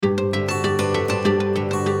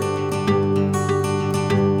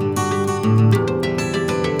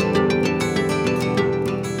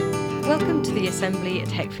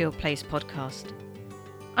Heckfield Place podcast.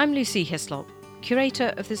 I'm Lucy Hislop,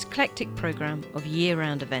 curator of this eclectic programme of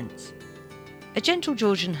year-round events. A gentle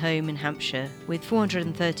Georgian home in Hampshire with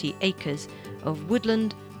 430 acres of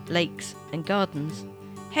woodland, lakes and gardens,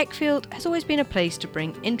 Heckfield has always been a place to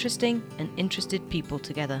bring interesting and interested people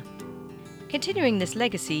together. Continuing this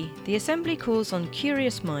legacy, the Assembly calls on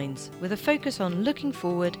curious minds with a focus on looking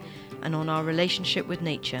forward and on our relationship with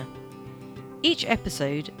nature. Each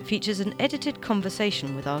episode features an edited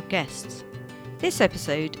conversation with our guests. This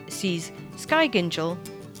episode sees Skye Gyngell,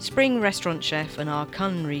 Spring restaurant chef and our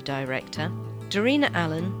culinary director, Darina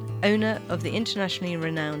Allen, owner of the internationally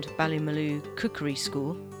renowned Ballymaloe Cookery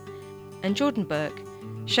School, and Jordan Bourke,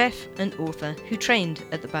 chef and author who trained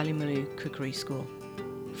at the Ballymaloe Cookery School.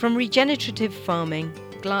 From regenerative farming,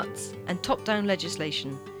 gluts and top-down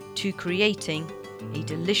legislation to creating a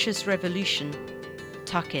delicious revolution,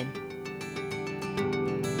 tuck in.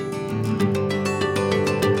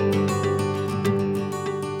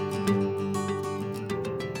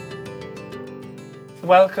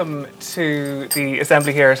 Welcome to the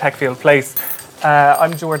Assembly here at Heckfield Place.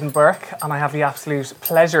 I'm Jordan Bourke and I have the absolute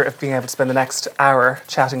pleasure of being able to spend the next hour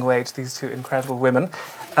chatting away to these two incredible women.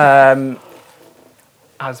 As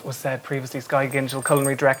was said previously, Skye Gyngell,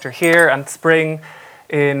 culinary director here, and Spring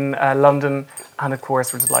in London. And of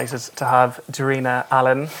course, we're delighted to have Darina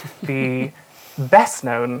Allen, the best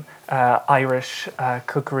known Irish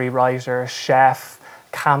cookery writer, chef,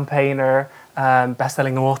 campaigner,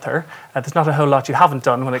 best-selling author. There's not a whole lot you haven't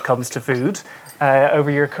done when it comes to food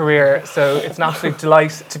over your career. So it's an absolute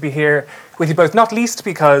delight to be here with you both, not least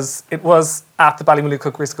because it was at the Ballymaloe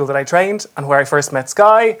Cookery School that I trained and where I first met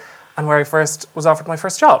Skye, and where I first was offered my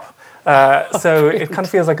first job. So it kind of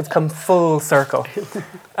feels like it's come full circle.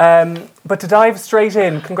 But to dive straight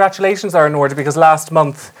in, congratulations are in order because last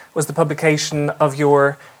month was the publication of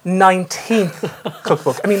your 19th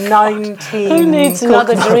cookbook. I mean, 19 Who needs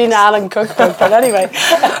another Darina Allen cookbook? But anyway.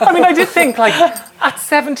 I mean, I did think, like, at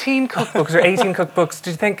 17 cookbooks or 18 cookbooks,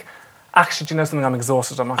 did you think, actually, do you know something? I'm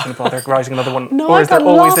exhausted. I'm not going to bother writing another one. No, or I've is there got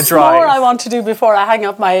always a lots drive? more I want to do before I hang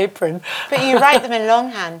up my apron. But you write them in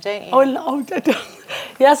longhand, don't you?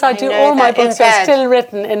 Yes, I do. know All my that in books are bed. still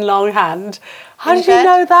written in longhand. How In did you bed?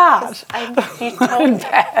 know that? You told In me.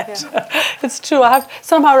 bed. Yeah. It's true. I have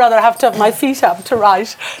somehow or other have to have my feet up to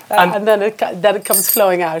write, and then it comes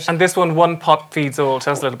flowing out. And this one pot feeds all.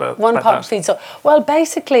 Tell us a little bit One about pot that. feeds all. Well,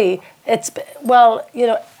 basically, I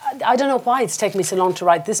don't know why it's taken me so long to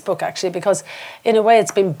write this book, actually, because in a way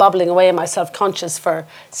it's been bubbling away in my self-conscious for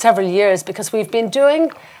several years, because we've been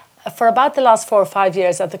doing, for about the last 4 or 5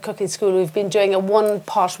 years at the cooking school, we've been doing a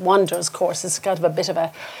one-pot wonders course. It's kind of a bit of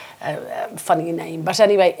a funny name. But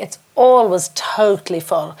anyway, it's always totally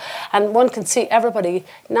full. And one can see everybody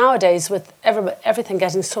nowadays with everything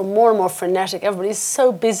getting so more and more frenetic. Everybody's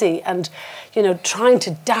so busy and, trying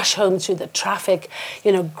to dash home through the traffic,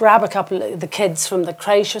 grab a couple of the kids from the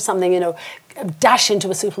creche or something, dash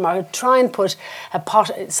into a supermarket, try and put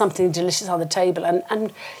something delicious on the table.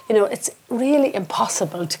 And it's really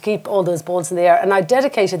impossible to keep all those balls in the air. And I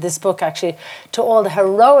dedicated this book actually to all the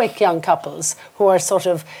heroic young couples who are sort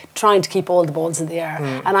of trying to keep all the balls in the air.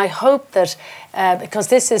 And I hope that because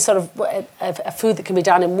this is sort of a food that can be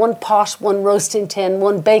done in one pot, one roasting tin,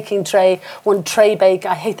 one baking tray, one tray bake.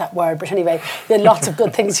 I hate that word, but anyway, there are lots of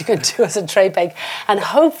good things you can do as a tray bake. And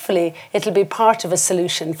hopefully it'll be part of a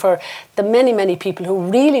solution for the many, many people who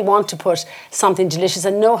really want to put something delicious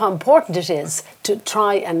and know how important it is to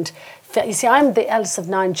try and... You see, I'm the eldest of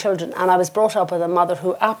 9 children, and I was brought up with a mother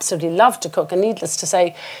who absolutely loved to cook, and needless to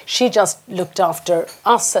say, she just looked after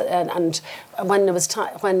us. And when it was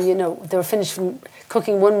time, when they were finished from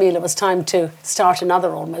cooking one meal, it was time to start another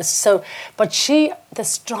almost. So, but the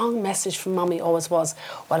strong message from Mummy always was,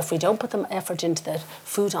 well, if we don't put the effort into the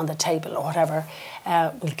food on the table or whatever,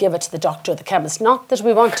 we'll give it to the doctor or the chemist. Not that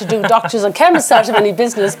we want to do doctors and chemists out of any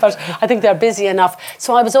business, but I think they're busy enough.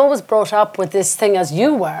 So I was always brought up with this thing, as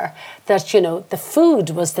you were, that, the food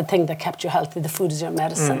was the thing that kept you healthy. The food is your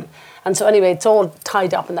medicine. And so anyway, it's all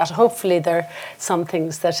tied up in that. Hopefully there are some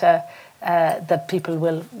things that people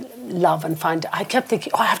will love and find. I kept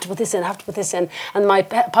thinking, I have to put this in, And my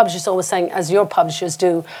publisher's always saying, as your publishers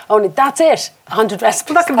do, only that's it, 100 recipes.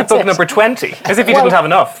 Well, that can be book number 20, as if you didn't have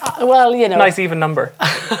enough. Nice even number.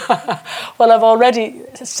 Well, I've already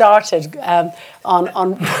started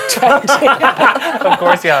on 20. Of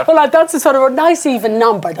course you have. Well, that's a sort of a nice even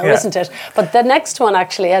number, though, Yeah. isn't it? But the next one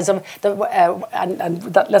actually has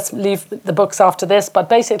let's leave the books after this. But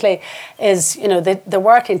basically, is the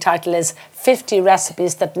working title is 50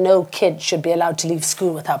 recipes that no kid should be allowed to leave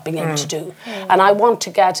school without being able to do. And I want to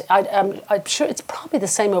get, I'm sure it's probably the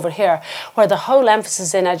same over here, where the whole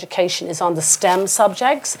emphasis in education is on the STEM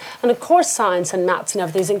subjects. And of course, science and maths and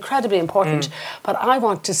everything is incredibly important. But I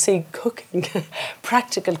want to see cooking,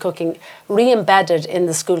 practical cooking, re-embedded in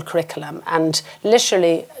the school curriculum. And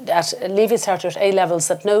literally at Leaving Cert at A levels,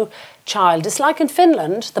 that no child, it's like in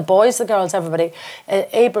Finland, the boys, the girls, everybody,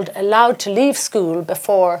 allowed to leave school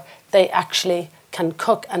before they actually can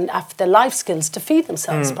cook and have the life skills to feed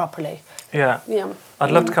themselves properly. Yeah.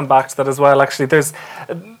 I'd love to come back to that as well, actually. There's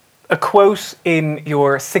a quote in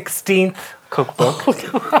your 16th cookbook.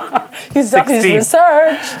 He's done his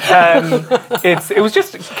research. It was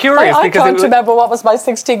just curious I because can't remember what was my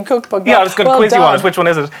 16th cookbook. Yeah, I was going to quiz you on it. Which one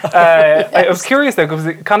is it? I was curious though because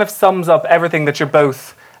it kind of sums up everything that you're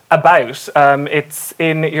both about. It's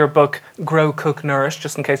in your book, Grow, Cook, Nourish,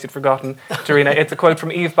 just in case you'd forgotten, Darina. It's a quote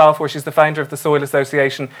from Eve Balfour. She's the founder of the Soil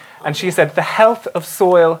Association. And she said, "The health of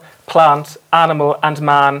soil, plant, animal and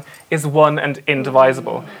man is one and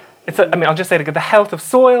indivisible." I'll just say it again. The health of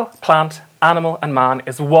soil, plant, animal and man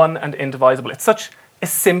is one and indivisible. It's such a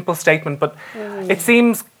simple statement, but it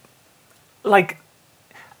seems like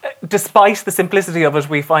despite the simplicity of it,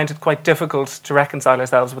 we find it quite difficult to reconcile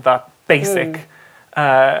ourselves with that basic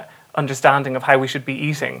understanding of how we should be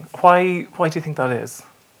eating. Why do you think that is?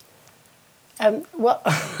 Well,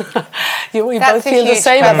 we both feel the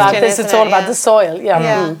same about this. It's all about the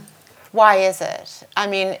soil. Why is it? I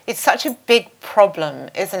mean, it's such a big problem,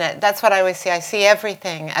 isn't it? That's what I always see. I see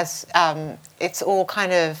everything as it's all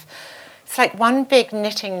kind of, it's like one big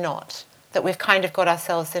knitting knot that we've kind of got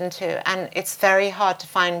ourselves into, and it's very hard to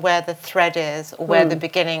find where the thread is or where the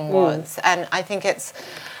beginning was. And I think it's,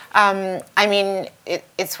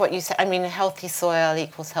 it's what you said. I mean, healthy soil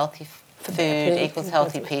equals healthy food equals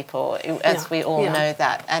healthy people, as we all know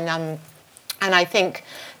that. And I think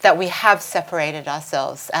that we have separated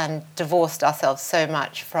ourselves and divorced ourselves so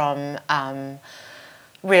much from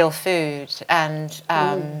real food, and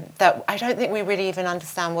that I don't think we really even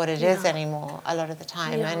understand what it is anymore a lot of the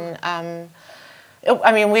time.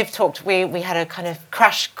 And we've talked, we had a kind of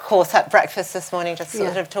crash course at breakfast this morning, just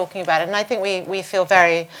sort of talking about it. And I think we feel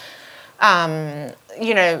very,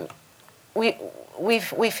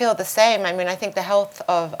 we feel the same. I mean, I think the health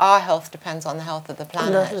of our health depends on the health of the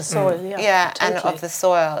planet. And of the soil, totally. And of the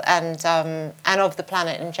soil and of the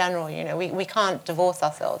planet in general. You know, we can't divorce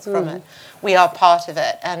ourselves from it. We are part of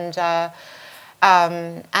it, and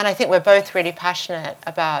I think we're both really passionate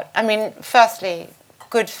about. I mean, firstly,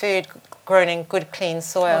 good food grown in good, clean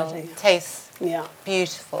soil tastes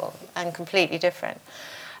beautiful and completely different.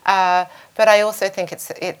 But I also think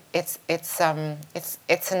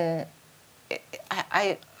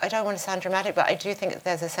I don't want to sound dramatic, but I do think that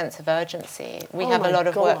there's a sense of urgency. We have a lot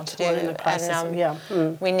of work to do,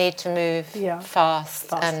 and we need to move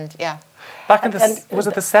fast. And Back in was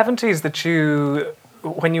it the 70s that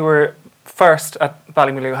when you were first at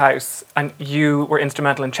Ballymaloe House, and you were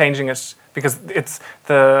instrumental in changing it, because it's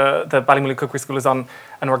the Ballymaloe Cookery School is on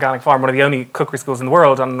an organic farm, one of the only cookery schools in the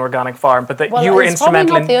world on an organic farm, but you were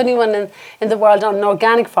instrumental in... It's probably not the only one in the world on an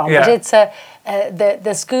organic farm, but it's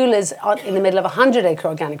the school is in the middle of a 100-acre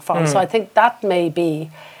organic farm, so I think that may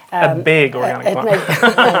be... a big organic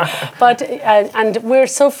farm. But and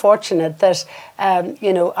we're so fortunate that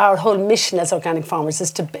our whole mission as organic farmers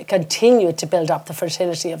is to continue to build up the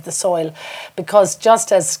fertility of the soil, because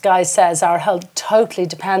just as Skye says, our health totally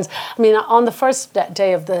depends. I mean, on the first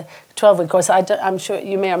day of the 12-week course, I'm sure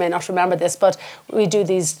you may or may not remember this, but we do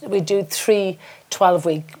 3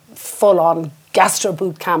 12-week full-on gastro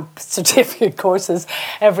boot camp certificate courses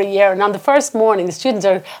every year, and on the first morning the students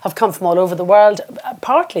have come from all over the world,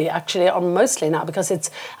 partly actually, or mostly now, because it's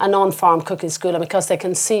a non-farm cooking school, and because they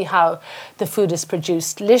can see how the food is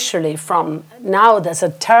produced literally from, now there's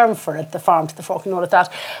a term for it, the farm to the fork and all of that.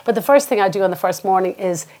 But the first thing I do on the first morning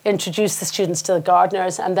is introduce the students to the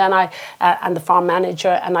gardeners, and then and the farm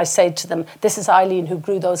manager, and I say to them, this is Eileen who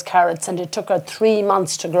grew those carrots, and it took her 3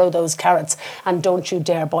 months to grow those carrots, and don't you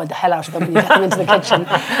dare boil the hell out of them when you get them into the kitchen.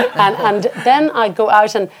 And then I go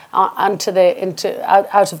out and onto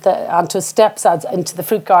steps out into the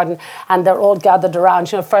fruit garden, and they're all gathered around.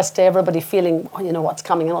 First day everybody feeling what's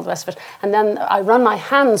coming and all the rest of it. And then I run my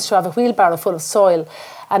hands to have a wheelbarrow full of soil,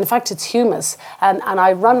 And in fact, it's humus. And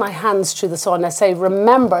I run my hands through the soil and I say,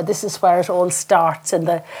 remember, this is where it all starts in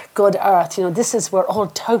the good earth. You know, this is, we're all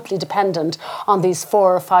totally dependent on these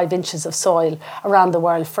 4 or 5 inches of soil around the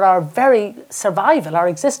world for our very survival, our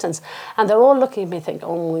existence. And they're all looking at me thinking,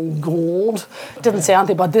 oh my God, didn't say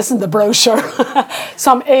anything about this in the brochure.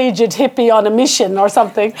 Some aged hippie on a mission or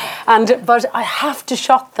something. But I have to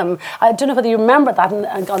shock them. I don't know whether you remember that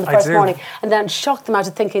on the first morning. And then shock them out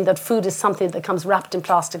of thinking that food is something that comes wrapped in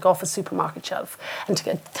plastic off a supermarket shelf. And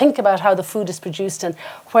to think about how the food is produced and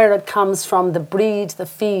where it comes from, the breed, the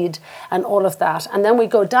feed, and all of that. And then we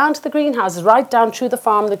go down to the greenhouses, right down through the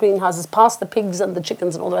farm, the greenhouses, past the pigs and the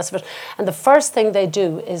chickens and all the rest of it. And the first thing they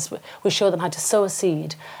do is we show them how to sow a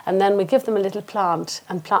seed. And then we give them a little plant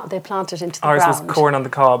and they plant it into the ground. Ours was corn on the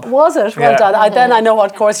cob. Was it? Well done. Then I know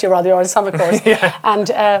what course you're on. You're on summer course. And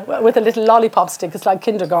with a little lollipop stick, it's like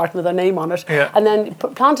kindergarten with a name on it. And then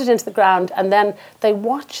plant it into the ground, and then they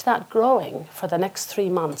watch that growing for the next 3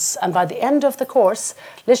 months. And by the end of the course,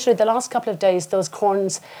 literally the last couple of days, those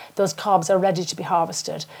cobs are ready to be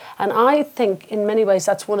harvested. And I think in many ways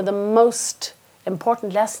that's one of the most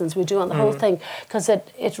important lessons we do on the whole thing, because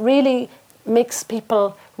it really makes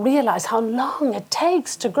people realize how long it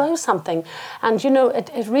takes to grow something. And, you know,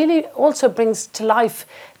 it really also brings to life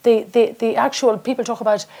the actual, people talk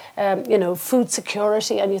about, you know, food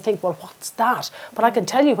security, and you think, well, what's that? But I can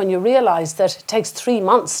tell you, when you realize that it takes 3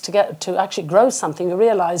 months to actually grow something, you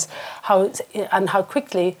realize how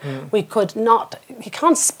quickly we could not, you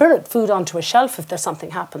can't spirit food onto a shelf if there's something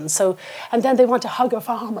happens. So, and then they want to hug a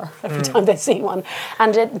farmer every time they see one.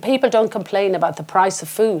 And people don't complain about the price of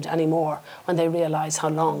food anymore when they realize how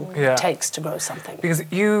long it takes to grow something. Because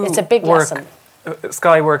it's a big lesson.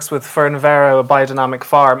 Skye works with Fernavero, a biodynamic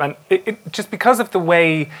farm, and it just because of the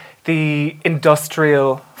way the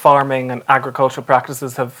industrial farming and agricultural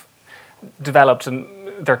practices have developed and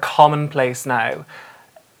they're commonplace now,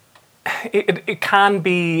 it can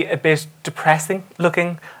be a bit depressing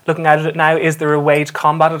looking at it now. Is there a way to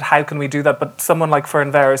combat it? How can we do that? But someone like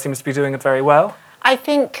Fernavero seems to be doing it very well. I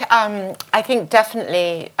think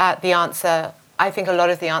definitely the answer. I think a lot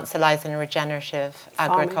of the answer lies in regenerative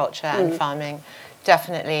agriculture and farming.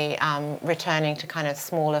 Definitely returning to kind of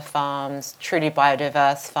smaller farms, truly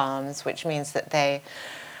biodiverse farms, which means that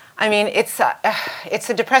it's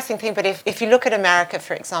a depressing thing, but if you look at America,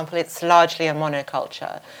 for example, it's largely a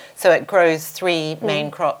monoculture. So it grows 3 main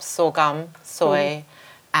crops: sorghum, soy,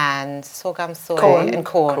 and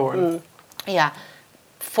corn. Yeah,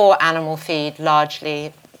 for animal feed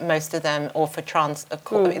largely. Most of them, or for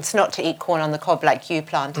it's not to eat corn on the cob like you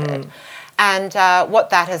planted. And what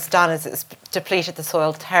that has done is it's depleted the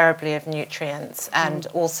soil terribly of nutrients, and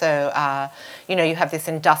also, you know, you have this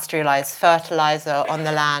industrialized fertilizer on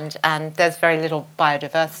the land, and there's very little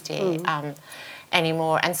biodiversity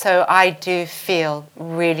anymore. And so I do feel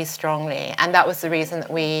really strongly, and that was the reason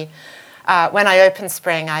that when I opened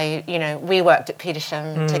Spring, we worked at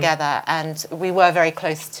Petersham together, and we were very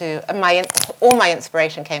close to all my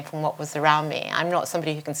inspiration came from what was around me. I'm not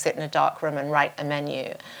somebody who can sit in a dark room and write a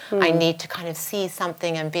menu. I need to kind of see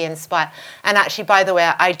something and be inspired. And actually, by the way,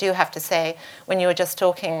 I do have to say, when you were just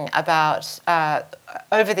talking about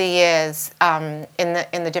over the years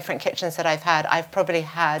in the different kitchens that I've had, I've probably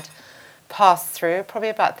had passed through probably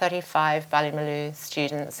about 35 Ballymaloe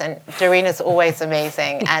students, and Darina's always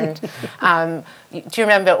amazing. And do you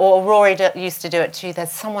remember, or Rory used to do it too, there's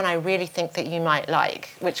someone I really think that you might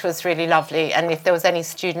like, which was really lovely. And if there was any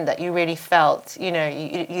student that you really felt, you know,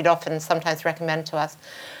 you'd often sometimes recommend to us.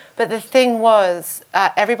 But the thing was,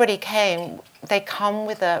 everybody they come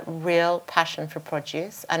with a real passion for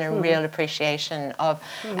produce and a real appreciation of,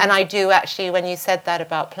 and I do actually, when you said that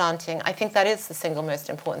about planting, I think that is the single most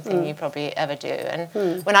important thing you probably ever do.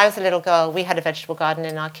 And when I was a little girl, we had a vegetable garden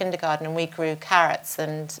in our kindergarten, and we grew carrots,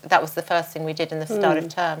 and that was the first thing we did in the start of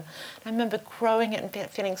term. I remember growing it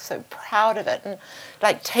and feeling so proud of it, and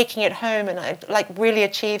like taking it home, and I like really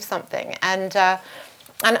achieved something.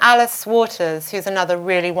 And Alice Waters, who's another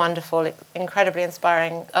really wonderful, incredibly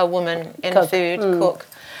inspiring woman in food, cook,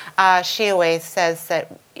 she always says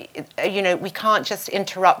that, you know, we can't just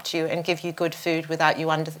interrupt you and give you good food without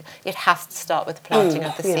you it has to start with the planting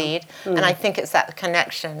of the seed. And I think it's that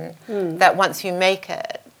connection that once you make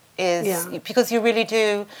it is, because you really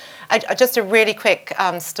do. Just a really quick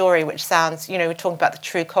story, which sounds, you know, we're talking about the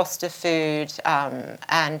true cost of food,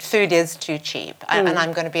 and food is too cheap. And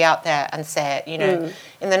I'm going to be out there and say it, you know,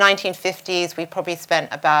 in the 1950s, we probably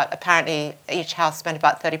apparently each house spent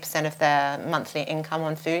about 30% of their monthly income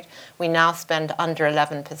on food. We now spend under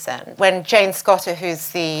 11%. When Jane Scotter,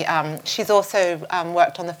 who's she's also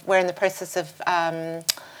worked on we're in the process of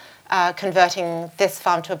converting this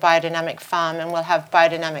farm to a biodynamic farm, and we'll have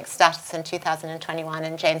biodynamic status in 2021.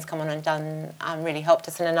 And Jane's come on and done, really helped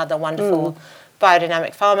us, and another wonderful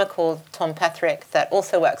biodynamic farmer called Tom Petherick that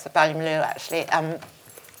also works at Ballymaloe, actually.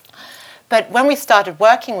 But when we started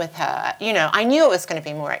working with her, you know, I knew it was going to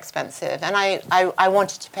be more expensive, and I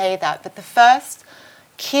wanted to pay that. But the first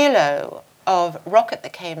kilo of rocket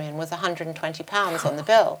that came in was £120 on the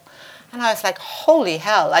bill. And I was like, holy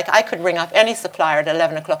hell, like I could ring up any supplier at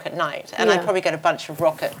 11 o'clock at night and I'd probably get a bunch of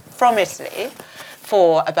rocket from Italy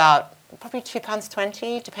for about probably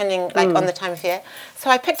 £2.20, depending on the time of year. So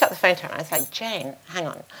I picked up the phone to her and I was like, Jane, hang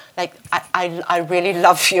on. Like, I really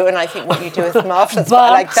love you and I think what you do is marvellous.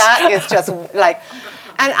 But like that is just like...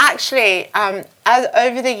 And actually, as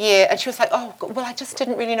over the year, and she was like, oh, well, I just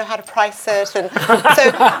didn't really know how to price it. And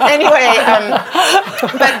so anyway,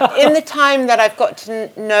 but in the time that I've got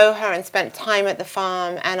to know her and spent time at the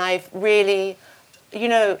farm, and I've really, you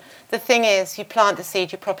know, the thing is, you plant the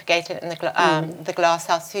seed, you propagate it in the glass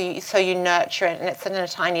house, so you nurture it, and it's in a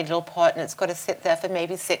tiny little pot, and it's got to sit there for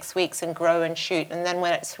maybe 6 weeks and grow and shoot. And then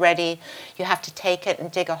when it's ready, you have to take it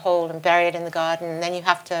and dig a hole and bury it in the garden, and then you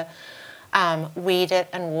have to weed it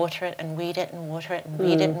and water it and weed it and water it and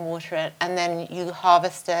weed it and water it, and then you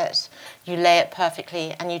harvest it, you lay it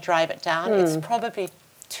perfectly, and you drive it down. It's probably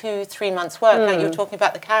 2-3 months' work, like you were talking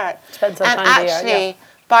about the carrot. Depends on and time of year, actually,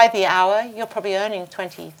 by the hour, you're probably earning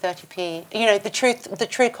 20, 30p. You know, the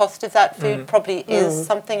true cost of that food probably is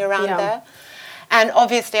something around there. And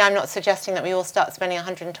obviously, I'm not suggesting that we all start spending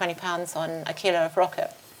 £120 on a kilo of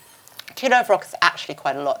rocket. A kilo of rock is actually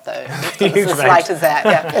quite a lot, though. It's as light as that.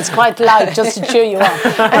 Yeah. It's quite light, just to cheer you up.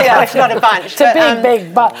 Yeah, it's not a bunch. It's a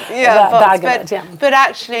big bag of it, yeah. But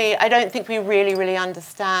actually, I don't think we really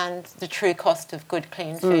understand the true cost of good,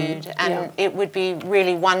 clean food. And it would be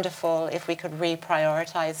really wonderful if we could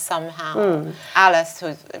reprioritise somehow. Alice,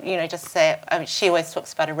 who's, you know, just say, I mean, she always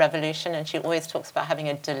talks about a revolution, and she always talks about having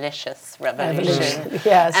a delicious revolution.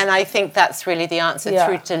 Yes. And I think that's really the answer,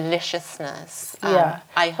 through deliciousness.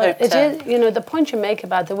 I hope you know, the point you make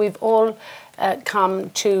about that we've all come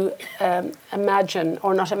to imagine,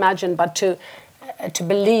 or not imagine, but to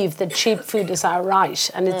believe that cheap food is our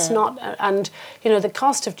right, and it's not. And you know, the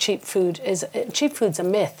cost of cheap food's a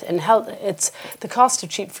myth. In health, the cost of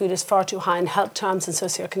cheap food is far too high in health terms and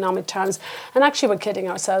socioeconomic terms. And actually, we're kidding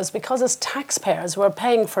ourselves, because as taxpayers, we're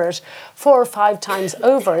paying for it 4 or 5 times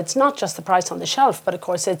over. It's not just the price on the shelf, but of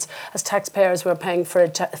course, it's as taxpayers, we're paying for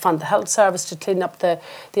it to fund the health service, to clean up the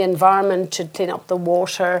environment, to clean up the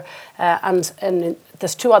water, and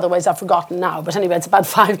there's 2 other ways I've forgotten now, but anyway, it's about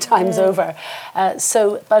 5 times over.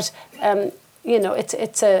 You know,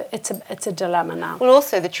 it's a dilemma now. Well,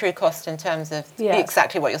 also the true cost in terms of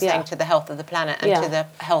exactly what you're saying, to the health of the planet and to the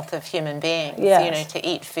health of human beings. You know, to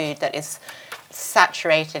eat food that is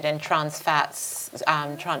saturated in trans fats,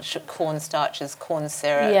 corn starches, corn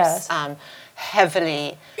syrups,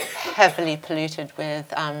 heavily polluted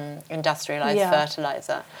with industrialized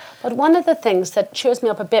fertilizer. But one of the things that cheers me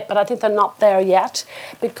up a bit, but I think they're not there yet,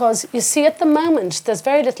 because you see at the moment there's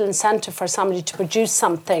very little incentive for somebody to produce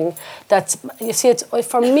something that's, you see, it's,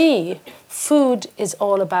 for me, food is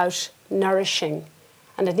all about nourishing,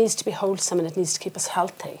 and it needs to be wholesome, and it needs to keep us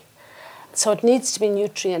healthy. So it needs to be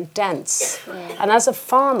nutrient dense. And as a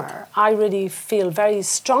farmer, I really feel very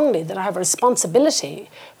strongly that I have a responsibility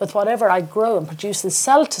with whatever I grow and produce and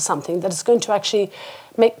sell to something that is going to actually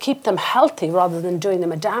keep them healthy rather than doing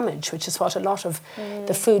them a damage, which is what a lot of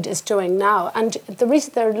the food is doing now. And the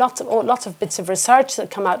reason there are lots of bits of research that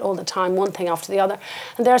come out all the time, one thing after the other.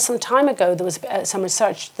 And there some time ago, there was some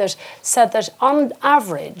research that said that on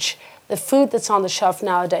average, the food that's on the shelf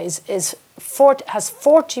nowadays has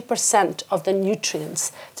 40% of the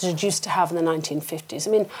nutrients that it used to have in the 1950s.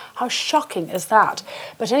 I mean, how shocking is that?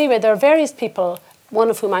 But anyway, there are various people, one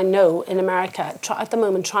of whom I know in America, at the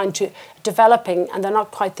moment developing, and they're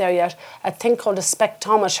not quite there yet, a thing called a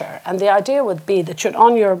spectrometer. And the idea would be that you're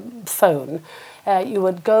on your phone, you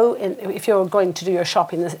would go in, if you're going to do your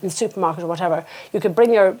shopping in the supermarket or whatever, you could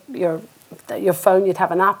bring your phone, you'd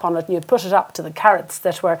have an app on it, and you'd put it up to the carrots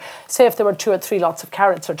that were, say if there were 2 or 3 lots of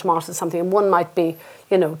carrots or tomatoes or something, and one might be,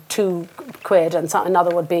 you know, £2 and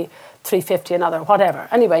another would be £3.50, another, whatever.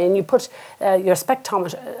 Anyway, and you put your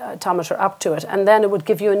spectrometer up to it, and then it would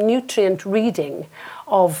give you a nutrient reading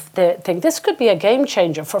of the thing. This could be a game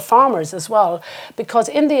changer for farmers as well, because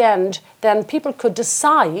in the end, then people could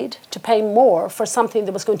decide to pay more for something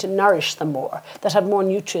that was going to nourish them more, that had more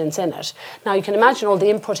nutrients in it. Now, you can imagine all the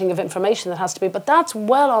inputting of information that has to be, but that's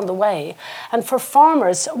well on the way. And for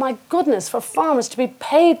farmers, oh my goodness, for farmers to be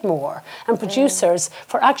paid more, and producers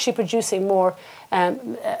for actually producing more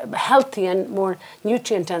healthy and more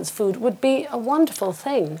nutrient-dense food would be a wonderful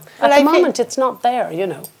thing. At the moment, it's not there, you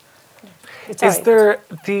know. Is there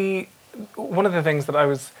one of the things that I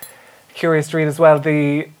was curious to read as well,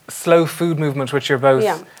 the slow food movement, which you're both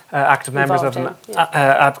active members of and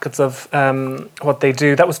advocates of what they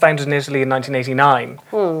do, that was founded in Italy in 1989.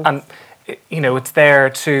 And, you know, it's there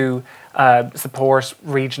to support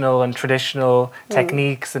regional and traditional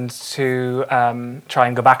techniques and to try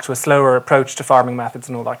and go back to a slower approach to farming methods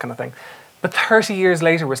and all that kind of thing. But 30 years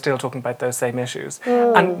later, we're still talking about those same issues.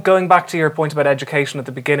 And going back to your point about education at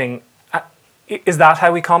the beginning, is that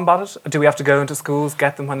how we combat it? Do we have to go into schools,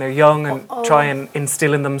 get them when they're young and try and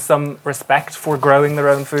instill in them some respect for growing their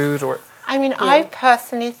own food? Or I mean, I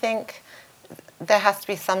personally think there has to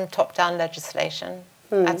be some top-down legislation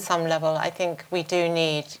at some level. I think we do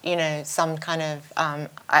need, you know, some kind of...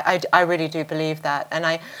 I really do believe that. And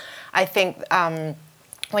I think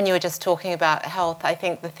when you were just talking about health, I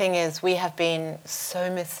think the thing is we have been so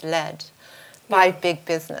misled by big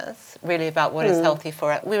business, really, about what is healthy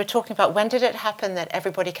for it. We were talking about, when did it happen that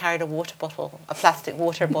everybody carried a plastic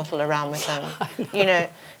water bottle around with them? You know,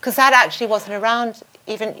 because that actually wasn't around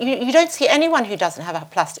even, you don't see anyone who doesn't have a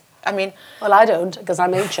plastic, I mean... Well, I don't, because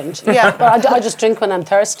I'm ancient. But I just drink when I'm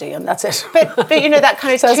thirsty, and that's it. But you know, that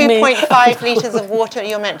kind of 2.5 litres of water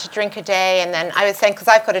you're meant to drink a day, and then I was saying, because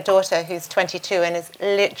I've got a daughter who's 22 and is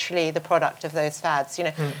literally the product of those fads, you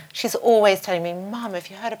know, she's always telling me, Mum, have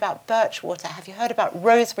you heard about birch water? Have you heard about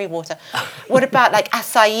rosemary water? What about, like,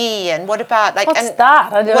 acai? And what about, like... What's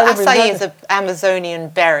that? Acai is an Amazonian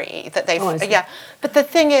berry that they've... But the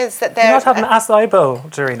thing is that they're... You not have an acai bowl,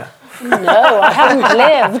 Darina? No, I haven't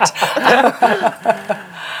lived.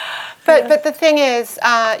 But the thing is,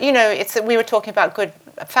 you know, we were talking about good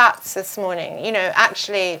fats this morning. You know,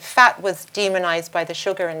 actually, fat was demonized by the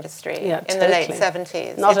sugar industry in the late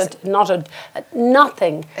 70s.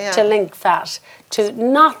 Nothing to link fat to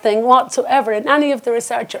nothing whatsoever in any of the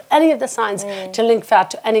research or any of the science to link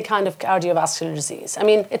fat to any kind of cardiovascular disease. I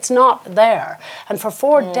mean, it's not there. And for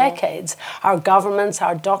 4 decades, our governments,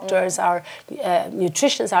 our doctors, our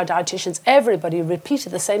nutritionists, our dietitians, everybody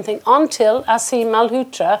repeated the same thing until Asi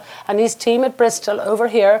Malhotra and his team at Bristol over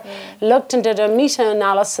here looked and did a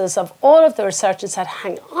meta-analysis of all of the research and said,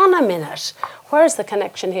 hang on a minute, where's the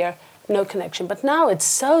connection here? No connection. But now it's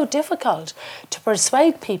so difficult to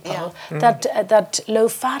persuade people that low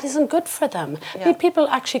fat isn't good for them. I mean, people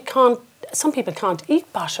actually can't, some people can't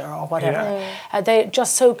eat butter or whatever. They're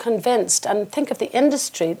just so convinced. And think of the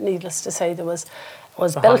industry, needless to say, that was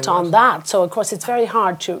built on that. So, of course, it's very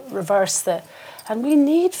hard to reverse the... And we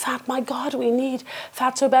need fat, my God, we need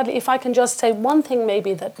fat so badly. If I can just say one thing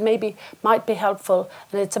maybe that maybe might be helpful,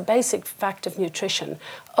 and it's a basic fact of nutrition.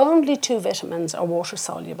 Only 2 vitamins are water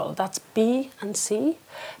soluble. That's B and C.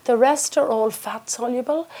 The rest are all fat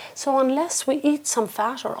soluble. So unless we eat some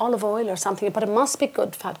fat or olive oil or something, but it must be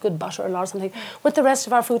good fat, good butter or something, with the rest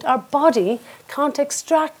of our food, our body can't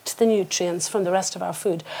extract the nutrients from the rest of our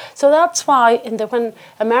food. So that's why when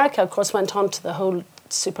America, of course, went on to the whole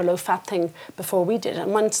super low fat thing before we did,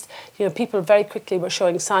 and once people very quickly were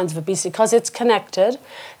showing signs of obesity because it's connected,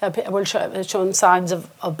 were showing signs of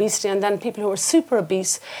obesity, and then people who were super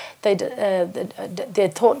obese, they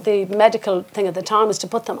thought the medical thing at the time was to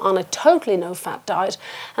put them on a totally no fat diet,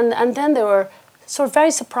 and then they were sort of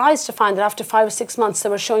very surprised to find that after 5 or 6 months they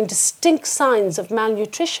were showing distinct signs of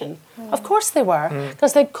malnutrition. Of course they were,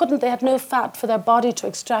 because they had no fat for their body to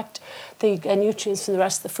extract the nutrients from the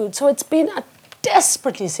rest of the food. So it's been a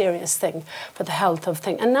desperately serious thing for the health of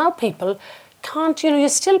things. And now people can't, you're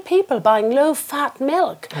still people buying low-fat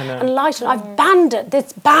milk and light. I've banned it.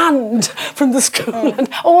 It's banned from the school and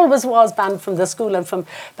always was banned from the school and from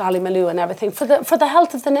Ballymaloe and everything for the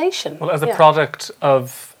health of the nation. Well, as a product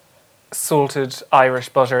of salted Irish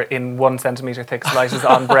butter in 1 centimetre thick slices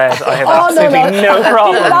on bread, I have absolutely no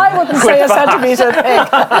problem. I wouldn't say a centimetre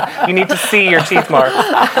thick. You need to see your teeth marks.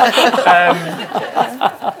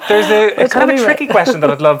 There's a kind of a tricky question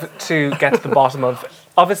that I'd love to get to the bottom of.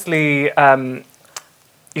 Obviously,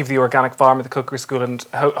 you've the organic farm at the cookery school, and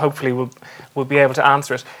hopefully we'll be able to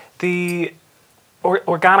answer it. The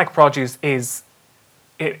organic produce is,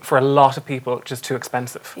 for a lot of people, just too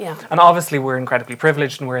expensive. Yeah. And obviously we're incredibly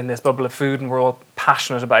privileged and we're in this bubble of food and we're all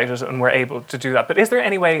passionate about it and were able to do that. But is there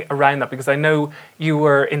any way around that? Because I know you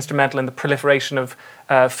were instrumental in the proliferation of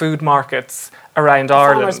food markets around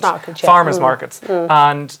Ireland. Farmers markets.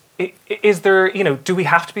 And is there, do we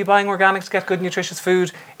have to be buying organic to get good, nutritious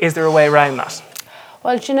food? Is there a way around that?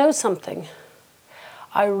 Well, do you know something?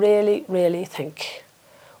 I really, really think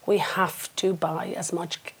we have to buy as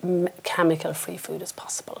much chemical-free food as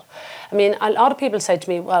possible. I mean, a lot of people say to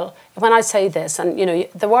me, well, when I say this, and,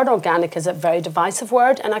 the word organic is a very divisive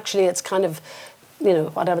word, and actually it's kind of,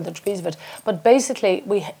 whatever the degrees of it. But basically,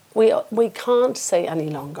 we can't say any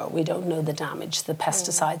longer, we don't know the damage the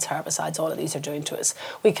pesticides, herbicides, all of these are doing to us.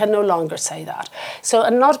 We can no longer say that. So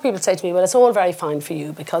a lot of people say to me, well, it's all very fine for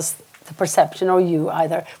you because the perception, or you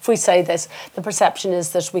either, if we say this, the perception is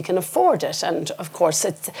that we can afford it. And of course,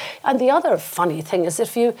 and the other funny thing is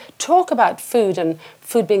if you talk about food and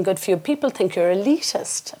food being good for you, people think you're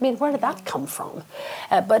elitist. I mean, where did that come from?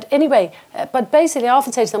 But anyway, but basically I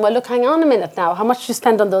often say to them, well, look, hang on a minute now, how much did you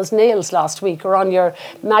spend on those nails last week, or on your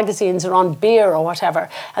magazines, or on beer, or whatever?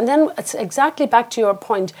 And then it's exactly back to your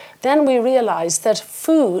point, then we realise that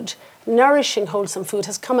food, nourishing, wholesome food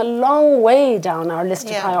has come a long way down our list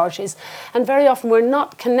of priorities, and very often we're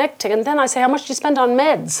not connecting. And then I say, how much do you spend on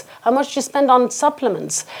meds? How much do you spend on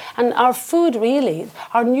supplements? And our food, really,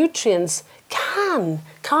 our nutrients can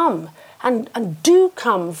come and do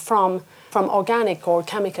come from organic or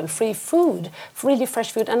chemical-free food, really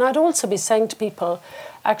fresh food. And I'd also be saying to people,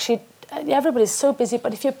 actually, everybody's so busy,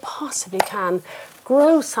 but if you possibly can,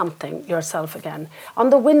 grow something yourself again,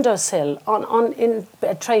 on the windowsill, in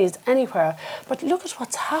trays, anywhere. But look at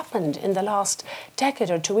what's happened in the last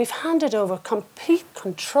decade or two. We've handed over complete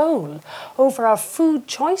control over our food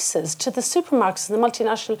choices to the supermarkets and the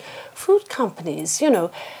multinational food companies.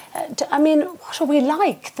 I mean, what are we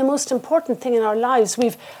like? The most important thing in our lives,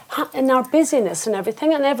 in our busyness and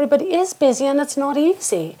everything, and everybody is busy and it's not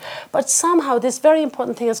easy. But somehow this very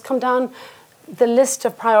important thing has come down the list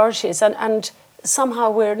of priorities, and somehow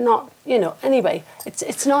we're not, anyway,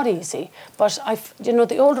 it's not easy. But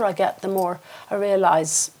the older I get, the more I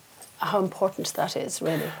realise how important that is,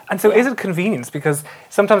 really. And so is it convenience? Because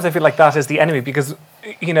sometimes I feel like that is the enemy, because,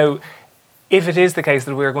 if it is the case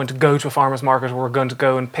that we're going to go to a farmer's market, or we're going to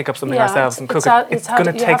go and pick up something ourselves and cook it's going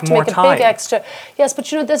to take more time. Big extra. Yes, but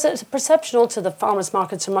there's a perception also that farmers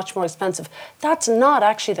markets are much more expensive. That's not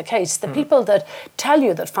actually the case. The people that tell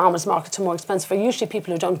you that farmers markets are more expensive are usually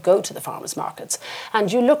people who don't go to the farmers markets.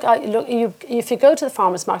 And if you go to the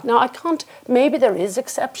farmers market, now maybe there is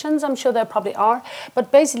exceptions, I'm sure there probably are,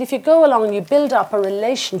 but basically if you go along and you build up a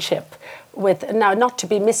relationship with, now not to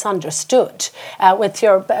be misunderstood, with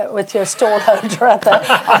your stallholder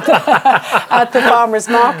at the farmer's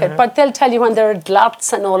market, but they'll tell you when there are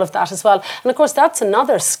gluts and all of that as well. And of course that's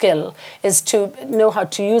another skill, is to know how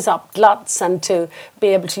to use up gluts and to be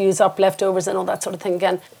able to use up leftovers and all that sort of thing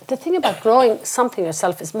again. The thing about growing something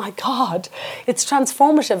yourself is, my God, it's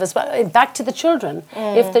transformative as well. Back to the children.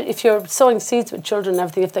 If you're sowing seeds with children and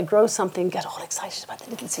everything, if they grow something, get all excited about the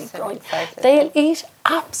little seed growing. They'll eat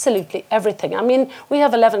absolutely everything. I mean, we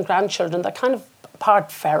have 11 grandchildren. They're kind of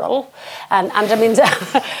part feral, and I mean,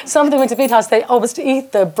 some of them into Beat House, they almost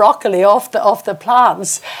eat the broccoli off the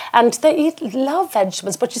plants, and they love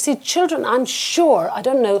vegetables. But you see, children, I'm sure, I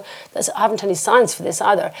don't know, I haven't any science for this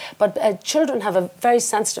either, but children have a very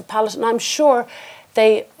sensitive palate, and I'm sure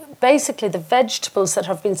basically the vegetables that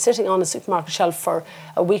have been sitting on a supermarket shelf for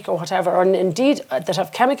a week or whatever, or indeed that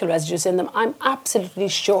have chemical residues in them, I'm absolutely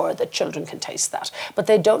sure that children can taste that. But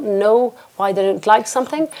they don't know why they don't like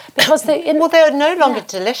something, because they're no longer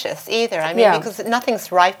delicious either. I mean, because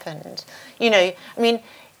nothing's ripened.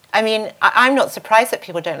 I'm not surprised that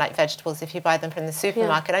people don't like vegetables if you buy them from the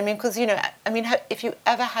supermarket. I mean, because, if you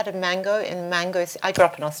ever had a mango, I grew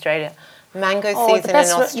up in Australia. Mango season in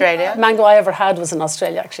Australia. Mango I ever had was in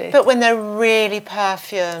Australia, actually. But when they're really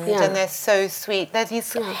perfumed and they're so sweet, they're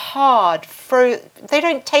these hard fruit. They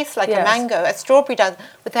don't taste like a mango. A strawberry does,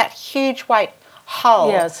 with that huge white hull.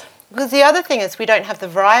 Yes. Because the other thing is we don't have the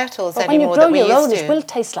varietals anymore that we used to. When you grow your own, it will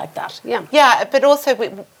taste like that. Yeah. Yeah, but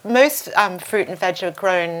also most fruit and veg are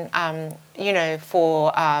grown,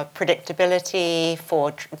 for predictability,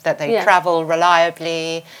 that they travel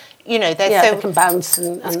reliably. They can bounce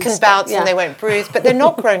and they won't bruise, but they're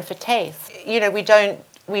not grown for taste. We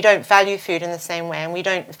don't value food in the same way, and we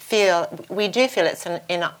do feel it's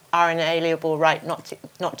in our inalienable right not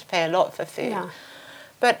to pay a lot for food. Yeah.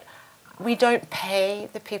 But we don't pay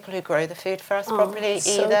the people who grow the food for us properly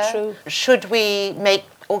either. So true. Should we make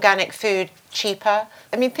organic food cheaper?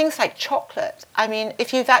 I mean, things like chocolate. I mean,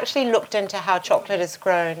 if you've actually looked into how chocolate is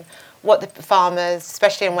grown, what the farmers,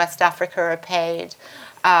 especially in West Africa, are paid,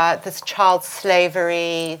 this child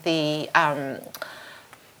slavery, I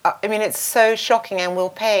mean, it's so shocking, and we'll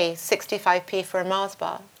pay 65p for a Mars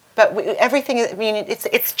bar. But everything, I mean,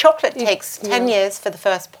 it's chocolate takes 10 years for the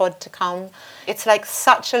first pod to come. It's like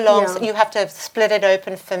such a long, you have to split it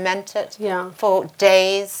open, ferment it for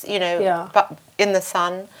days, you know, but in the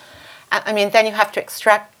sun. I mean, then you have to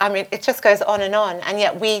extract, I mean, it just goes on. And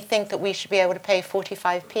yet we think that we should be able to pay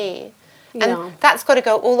 45p. And that's got to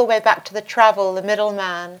go all the way back to the travel, the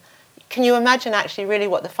middleman. Can you imagine actually really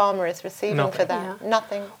what the farmer is receiving for that? Yeah.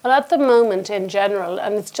 Nothing. Well, at the moment in general,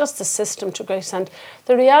 and it's just the system to a great extent,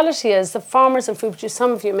 the reality is the farmers and food producers,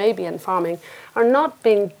 some of you may be in farming, are not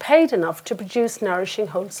being paid enough to produce nourishing,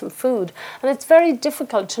 wholesome food. And it's very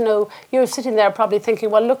difficult to know, you're sitting there probably thinking,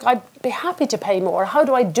 well, look, I'd be happy to pay more. How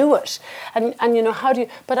do I do it? And you know, how do you,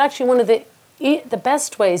 but actually one of the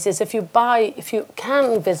best ways is if you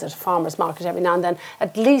can visit a farmer's market every now and then,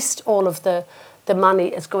 at least all of the money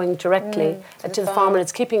is going directly to the farmer.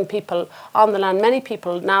 It's keeping people on the land. Many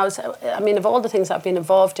people now, I mean, of all the things I've been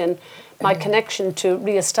involved in, my connection to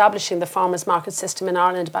re-establishing the farmers' market system in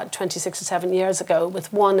Ireland about 26 or 7 years ago,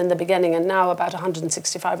 with one in the beginning and now about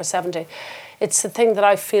 165 or 70, it's the thing that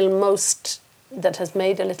I feel most that has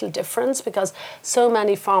made a little difference, because so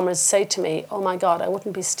many farmers say to me, oh my God, I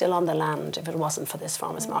wouldn't be still on the land if it wasn't for this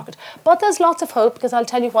farmers market. But there's lots of hope, because I'll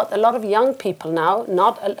tell you what, a lot of young people now,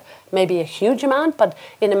 maybe a huge amount, but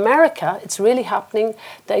in America it's really happening.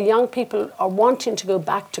 The young people are wanting to go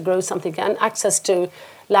back to grow something again. Access to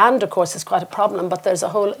land, of course, is quite a problem, but there's a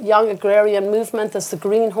whole young agrarian movement, there's the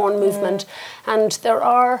greenhorn movement, and there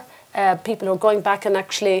are people who are going back and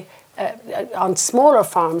actually on smaller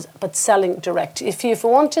farms, but selling direct. If you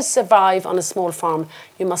want to survive on a small farm,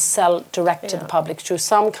 you must sell direct to the public through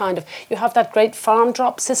some kind of... You have that great farm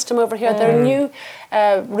drop system over here. There are new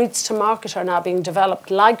routes to market are now being developed,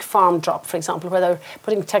 like Farm Drop, for example, where they're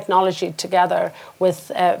putting technology together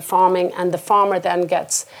with farming, and the farmer then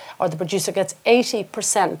gets, or the producer gets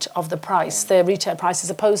 80% of the price, the retail price, as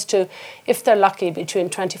opposed to, if they're lucky, between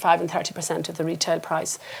 25 and 30% of the retail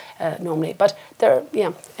price normally. But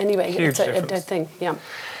anyway, huge it's a thing,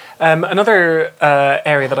 Another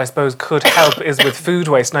area that I suppose could help is with food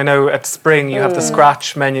waste. And I know at Spring you have the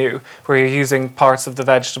scratch menu, where you're using parts of the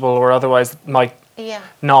vegetable or otherwise might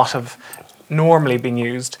not have normally been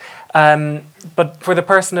used. But for the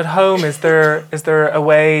person at home, is there a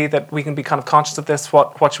way that we can be kind of conscious of this?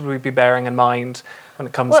 What should we be bearing in mind when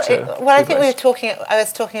it comes to I think I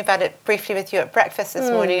was talking about it briefly with you at breakfast this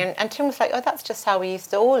morning, and Tim was like, oh, that's just how we used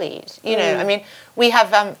to all eat. You know, I mean, we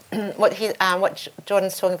have what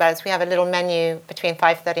Jordan's talking about is we have a little menu between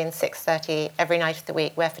 5:30 and 6:30 every night of the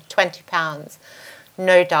week, where for £20,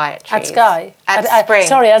 no dietaries. At Skye? At Spring.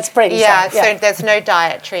 At Spring. Yeah, so there's no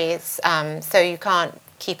dietaries, so you can't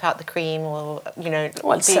keep out the cream or, you know...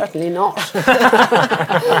 Well, certainly not.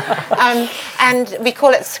 And we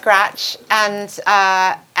call it Scratch, and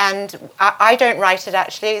I don't write it,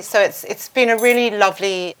 actually, so it's been a really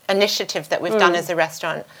lovely initiative that we've done as a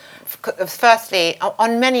restaurant. Firstly,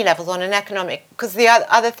 on many levels, on an economic... Because the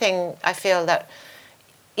other thing I feel that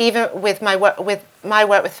even with my work with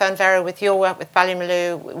Fernvera, with your work with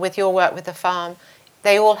Ballymaloe, with your work with the farm,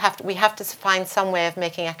 we have to find some way of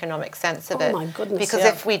making economic sense of it. Oh my goodness! Because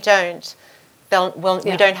if we don't,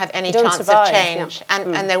 we don't have any chance of change,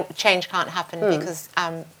 and the change can't happen because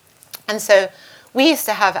and so we used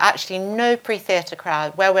to have actually no pre-theatre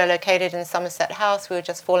crowd. Where we're located in Somerset House, we were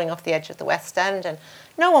just falling off the edge of the West End, and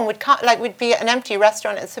no one would we'd be an empty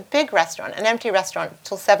restaurant. It's a big restaurant, an empty restaurant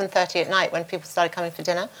till 7:30 at night when people started coming for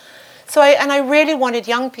dinner. So I really wanted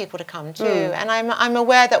young people to come too, and I'm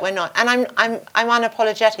aware that we're not, and I'm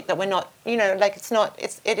unapologetic that we're not. You know, like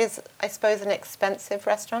it is I suppose an expensive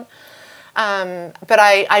restaurant, but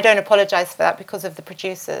I don't apologise for that because of the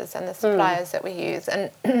producers and the suppliers that we use,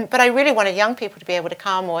 and but I really wanted young people to be able to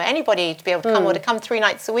come, or anybody to be able to come, or to come 3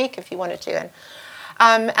 nights a week if you wanted to,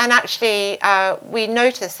 and actually we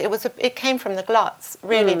noticed it came from the gluts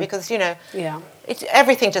really because you know.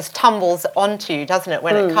 Everything just tumbles onto you, doesn't it,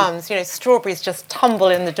 when it comes? You know, strawberries just tumble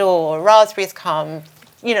in the door, raspberries come,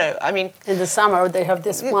 you know, I mean... In the summer, they have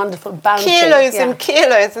this wonderful bounty. Kilos and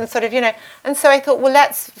kilos and sort of, you know... And so I thought, well,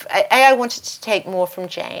 I wanted to take more from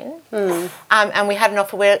Jane. And we had an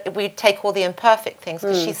offer where we'd take all the imperfect things,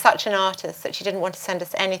 because she's such an artist that she didn't want to send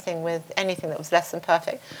us anything that was less than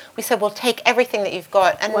perfect. We said, well, take everything that you've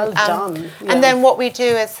got. And, well done. And then what we do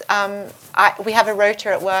is, we have a rota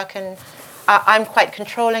at work, and I'm quite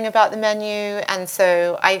controlling about the menu, and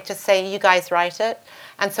so I just say, you guys write it.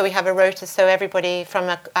 And so we have a rota, so everybody from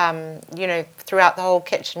throughout the whole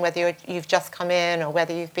kitchen, whether you've just come in or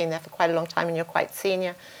whether you've been there for quite a long time and you're quite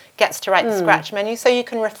senior, gets to write the scratch menu, so you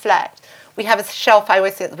can reflect. We have a shelf. I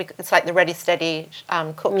always think it's like the Ready Steady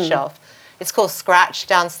cook shelf. It's called Scratch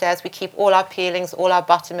downstairs. We keep all our peelings, all our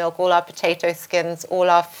buttermilk, all our potato skins, all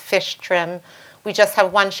our fish trim. We just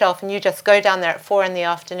have one shelf, and you just go down there at 4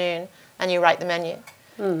 p.m. and you write the menu.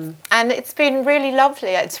 And it's been really lovely.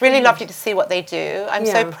 It's really lovely to see what they do. I'm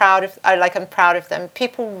so proud of. I'm proud of them.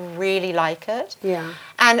 People really like it. Yeah.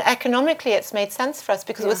 And economically, it's made sense for us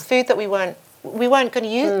because it was food that we weren't going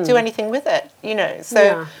to do anything with it.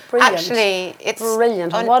 So actually, it's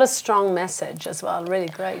brilliant. And what a strong message as well. Really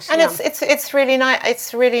great. And it's really nice.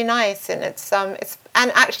 It's really nice, and it's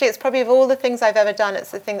actually it's probably of all the things I've ever done,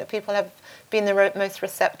 it's the thing that people have been the most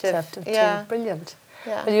receptive to. Brilliant.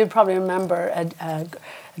 Yeah. Well, you'd probably remember,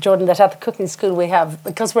 Jordan, that at the cooking school we have,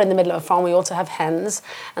 because we're in the middle of a farm, we also have hens.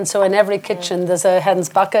 And so in every kitchen there's a hen's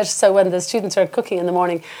bucket. So when the students are cooking in the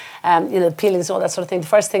morning, peelings and all that sort of thing, the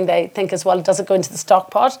first thing they think is, well, does it go into the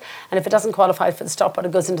stock pot? And if it doesn't qualify for the stock pot,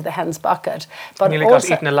 it goes into the hen's bucket. But nearly got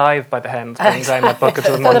eaten alive by the hens going down that bucket.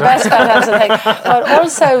 For the best fat hens, I think. But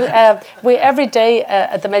also, we every day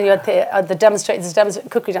at the menu, at the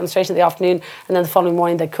cookery demonstration in the afternoon, and then the following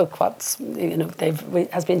morning they cook what's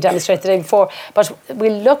has been demonstrated the day before. But we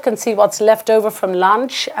look and see what's left over from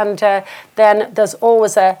lunch, and then there's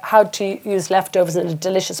always a how to use leftovers in a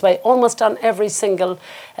delicious way, almost on every single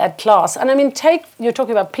class. And I mean, you're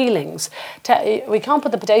talking about peelings. We can't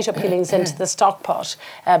put the potato peelings into the stock pot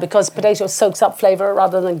because potato soaks up flavour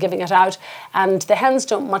rather than giving it out, and the hens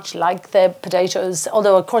don't much like the potatoes,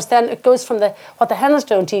 although of course then it goes from what the hens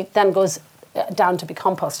don't eat then goes down to be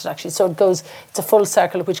composted, actually. So it's a full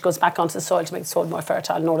circle which goes back onto the soil to make the soil more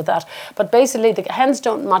fertile and all of that. But basically the hens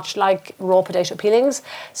don't much like raw potato peelings,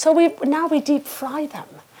 so we deep fry them.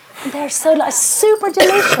 And they're super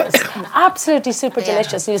delicious, absolutely super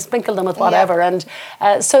delicious. And you sprinkle them with whatever. And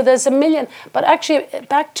so there's a million. But actually,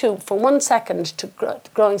 back to, for 1 second, to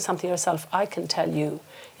growing something yourself, I can tell you,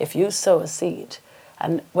 if you sow a seed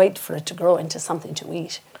and wait for it to grow into something to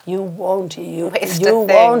eat, you won't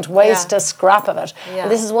waste a scrap of it. Yeah.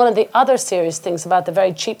 And this is one of the other serious things about the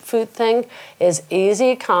very cheap food thing, is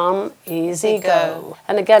easy come, easy go.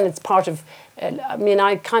 And again, it's part of,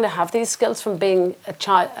 I kind of have these skills from being a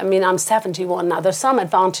child. I'm 71 now. There's some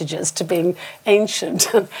advantages to being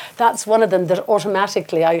ancient. And that's one of them, that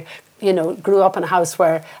automatically I grew up in a house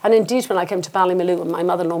where, and indeed when I came to Ballymaloe with my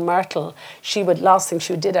mother-in-law Myrtle, last thing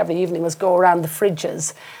she did every evening was go around the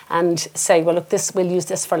fridges and say, well, look, we'll use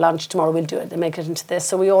this for lunch, tomorrow we'll do it and make it into this.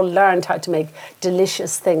 So we all learned how to make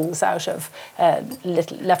delicious things out of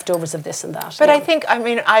little leftovers of this and that. But I think,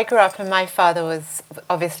 I grew up and my father was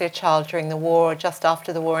obviously a child during the war, just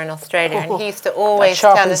after the war in Australia, and he used to always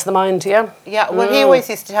tell us the mind, yeah. Yeah, well, he always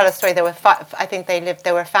used to tell a story. There were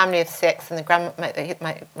they were a family of 6, and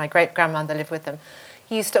my great-grandmother lived with them.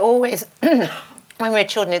 He used to always, when we were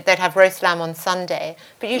children, they'd have roast lamb on Sunday,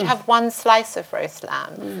 but you'd have one slice of roast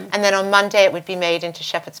lamb, and then on Monday it would be made into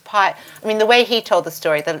shepherd's pie. The way he told the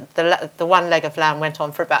story, the one leg of lamb went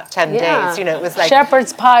on for about 10 days. It was like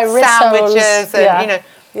shepherd's pie, sandwiches, and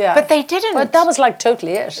Yeah. But they didn't. But that was like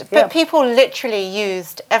totally it. But people literally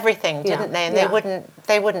used everything, didn't they? And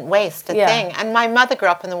they wouldn't waste a thing. And my mother grew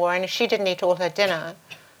up in the war, and if she didn't eat all her dinner,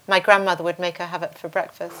 my grandmother would make her have it for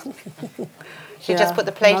breakfast. She'd just put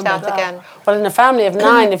the plate out again. Well, in a family of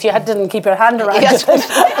 9, if you didn't keep your hand around it.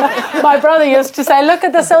 My brother used to say, look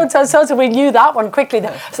at the so-and-so, so-and-so. We knew that one quickly.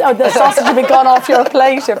 The sausage would be gone off your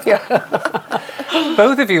plate.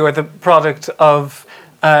 Both of you are the product of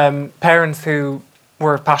parents who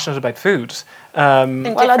were passionate about food. Well,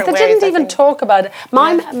 they didn't even talk about it.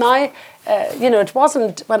 It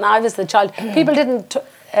wasn't when I was the child. People didn't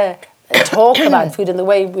talk about food in the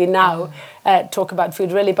way we now talk about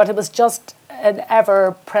food, really. But it was just an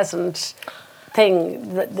ever-present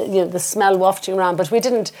thing, the smell wafting around. But we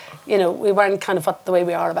didn't, we weren't kind of the way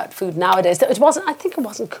we are about food nowadays. It wasn't. I think it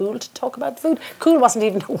wasn't cool to talk about food. Cool wasn't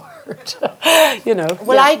even a word.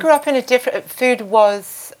 Well, I grew up in a different. Food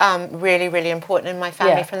was really, really important in my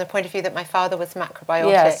family from the point of view that my father was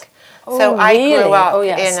macrobiotic. Yes. So I grew up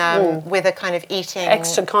in with a kind of eating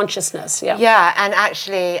extra consciousness. Yeah. Yeah, and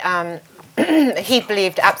actually. He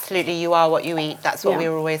believed absolutely you are what you eat. That's what we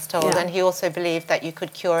were always told. And he also believed that you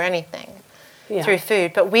could cure anything through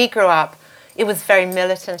food. But we grew up, it was very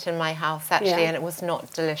militant in my house, actually, and it was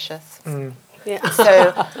not delicious. Yeah.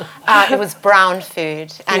 So it was brown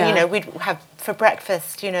food. And, Yeah. you know, we'd have for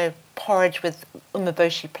breakfast, you know, porridge with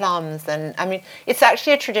umeboshi plums. And, I mean, it's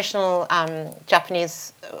actually a traditional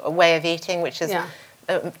Japanese way of eating, which is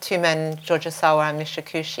tumen, jojosawa, and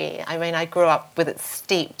mishakushi. I mean, I grew up with it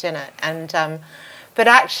steeped in it. And but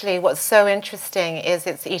actually, what's so interesting is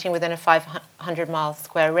it's eating within a 500-mile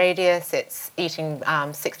square radius. It's eating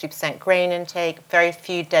 60% grain intake, very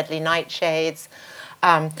few deadly nightshades.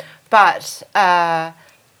 But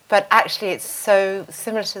actually, it's so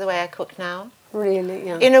similar to the way I cook now. Really,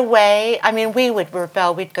 yeah. In a way, I mean, we would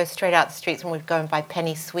rebel. We'd go straight out the streets and we'd go and buy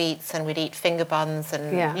penny sweets and we'd eat finger buns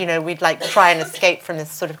and, you know, we'd like try and escape from this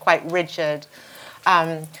sort of quite rigid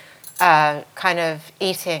kind of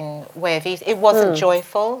eating way of eating. It wasn't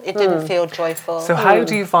joyful. It didn't feel joyful. So how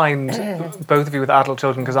do you find, both of you with adult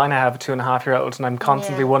children, because I now have a 2.5-year-old and I'm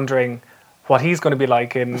constantly wondering what he's going to be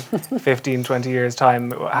like in 15, 20 years'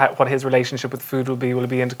 time, what his relationship with food will be. Will he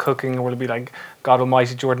be into cooking, or will it be like, God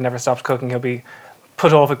almighty, Jordan never stops cooking, he'll be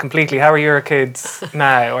put off it completely? How are your kids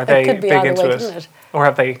now? Are they big into it? Or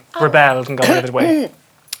have they rebelled and gone the other way?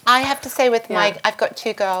 I have to say with I've got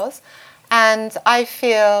 2 girls, and I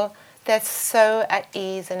feel they're so at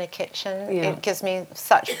ease in a kitchen. Yeah. It gives me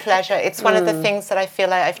such pleasure. It's one of the things that I feel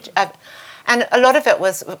like I've and a lot of it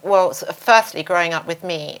was, well, firstly, growing up with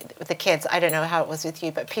me, with the kids, I don't know how it was with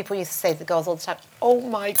you, but people used to say to the girls all the time, oh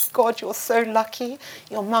my God, you're so lucky.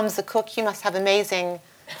 Your mum's a cook. You must have amazing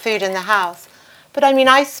food in the house. But I mean,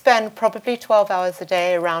 I spend probably 12 hours a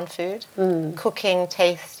day around food, cooking,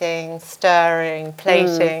 tasting, stirring,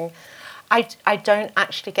 plating. I don't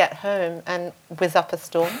actually get home and whiz up a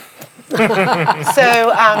storm.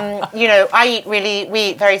 So, you know, we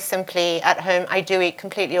eat very simply at home. I do eat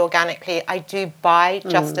completely organically. I do buy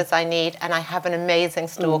just as I need, and I have an amazing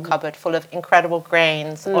store cupboard full of incredible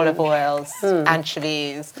grains, olive oils,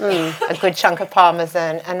 anchovies, a good chunk of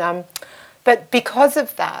parmesan. And but because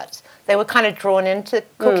of that, they were kind of drawn into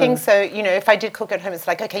cooking. So, you know, if I did cook at home, it's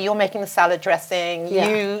like, okay, you're making the salad dressing, you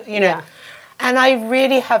know. Yeah. And I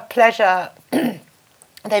really have pleasure.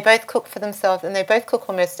 They both cook for themselves, and they both cook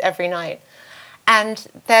almost every night. And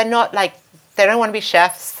they're not like, they don't want to be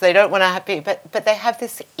chefs, they don't want to be, but they have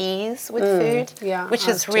this ease with food, which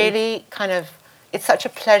is really kind of, it's such a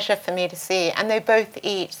pleasure for me to see. And they both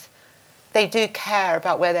eat, they do care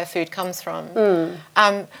about where their food comes from.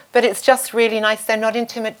 But it's just really nice. They're not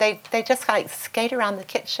intimidated. They just like skate around the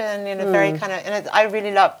kitchen in a very kind of, and I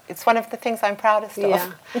really love, it's one of the things I'm proudest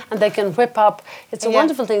of. And they can whip up. It's a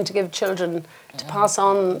wonderful thing to give children, to pass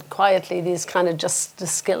on quietly these kind of just the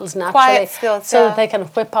skills naturally. Quiet skills, so that they can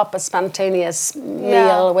whip up a spontaneous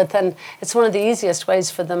meal within. It's one of the easiest ways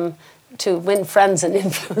for them to win friends and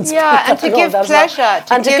influence people. And to give pleasure,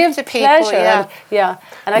 to give to people. And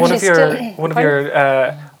actually one of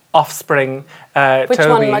your offspring, which Toby.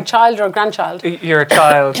 one, my child or grandchild? Your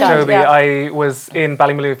child, Toby. I was in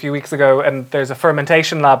Ballymaloe a few weeks ago, and there's a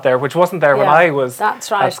fermentation lab there, which wasn't there when I was at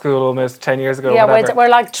school almost 10 years ago. Yeah, we're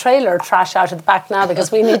like trailer trash out at the back now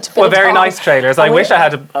because we need to build very nice trailers. I wish I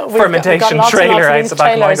had a fermentation trailer out the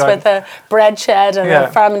back of my garden. With a bread shed and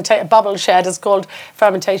a bubble shed is called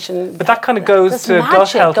fermentation. But that kind of goes to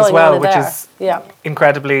gut health as well, which is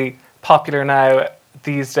incredibly popular now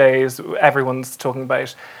these days. Everyone's talking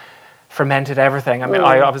about fermented everything. I mean,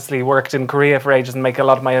 I obviously worked in Korea for ages and make a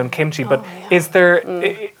lot of my own kimchi, but is there,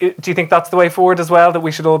 do you think that's the way forward as well, that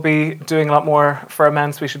we should all be doing a lot more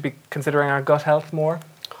ferments, we should be considering our gut health more?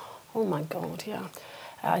 Oh my God, yeah.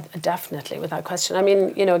 Definitely, without question. I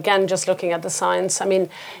mean, you know, again, just looking at the science, I mean,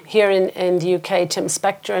 here in the UK, Tim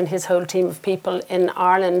Spector and his whole team of people. In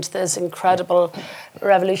Ireland, there's incredible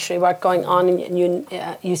revolutionary work going on in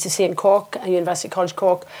UCC in Cork, University College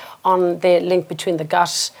Cork, on the link between the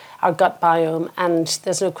gut, our gut biome, and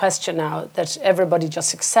there's no question now that everybody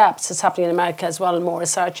just accepts. It's happening in America as well, more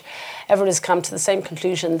research. Everybody's come to the same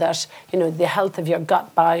conclusion that, you know, the health of your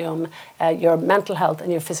gut biome, your mental health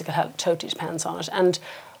and your physical health totally depends on it. And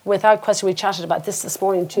without question, we chatted about this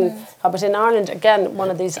morning too. But in Ireland, again,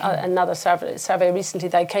 one of these, another survey recently,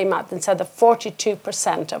 they came out and said that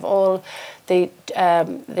 42% of all the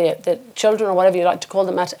children, or whatever you like to call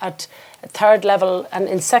them, at third level and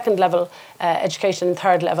in second level education and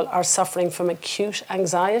third level are suffering from acute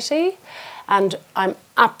anxiety. And I'm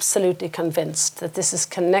absolutely convinced that this is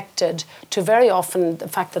connected to very often the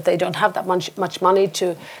fact that they don't have that much money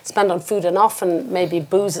to spend on food, and often maybe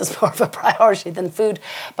booze is more of a priority than food,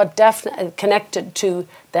 but definitely connected to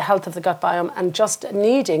the health of the gut biome and just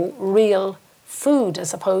needing real food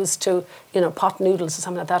as opposed to, you know, pot noodles or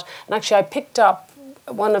something like that. And actually I picked up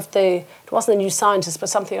it wasn't a New Scientist, but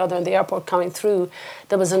something other in the airport coming through,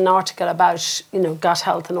 there was an article about, gut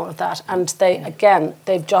health and all of that. And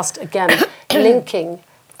they've just linking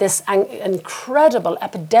this incredible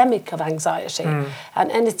epidemic of anxiety.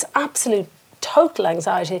 And it's absolute total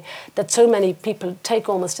anxiety that so many people take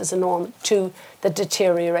almost as a norm to the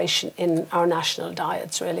deterioration in our national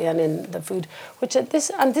diets, really, and in the food.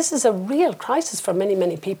 This is a real crisis for many,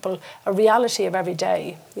 many people, a reality of every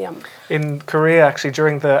day. Yeah. In Korea, actually,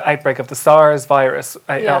 during the outbreak of the SARS virus,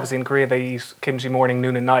 obviously in Korea they eat kimchi morning,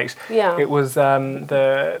 noon, and night. Yeah. It was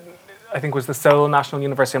I think it was the Seoul National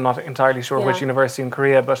University. I'm not entirely sure which university in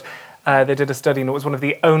Korea, but they did a study, and it was one of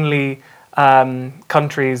the only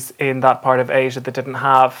countries in that part of Asia that didn't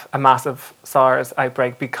have a massive SARS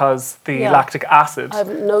outbreak because the lactic acid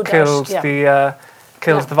killed the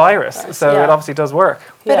virus. So it obviously does work.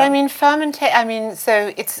 But I mean,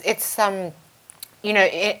 so it's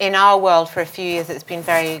in our world for a few years it's been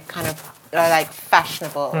very kind of like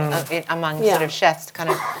fashionable among sort of chefs to kind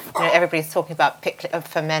of, everybody's talking about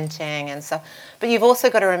fermenting and stuff. But you've also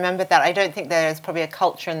got to remember that I don't think there's probably a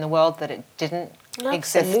culture in the world that it didn't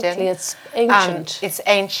exist in. It's ancient. It's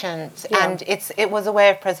ancient, and it was a way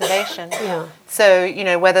of preservation. So,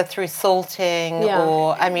 whether through salting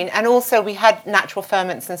or, and also we had natural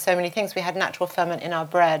ferments in so many things. We had natural ferment in our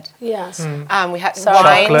bread. Yes. We had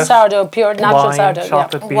wine, sourdough, pure natural sourdough.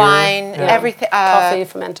 Chocolate, beer. Wine, everything. Coffee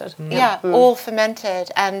fermented. All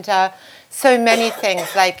fermented, and so many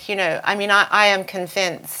things. Like, I am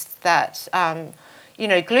convinced that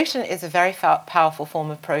gluten is a very powerful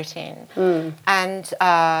form of protein, and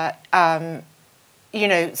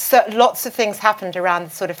so lots of things happened around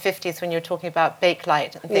the sort of 50s when you were talking about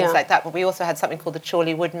Bakelite and things like that. But we also had something called the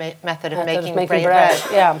Chorley Wood method of making bread,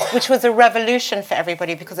 which was a revolution for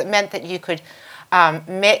everybody because it meant that you could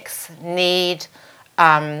mix, knead,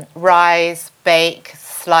 rise, bake,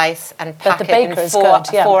 slice, and pack it in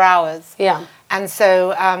 4 hours. Yeah. And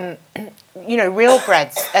so, real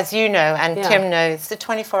breads, as you know, and Tim knows, it's a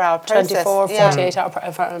 24-hour process. 48-hour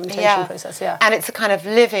fermentation process, And it's a kind of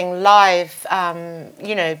living, live,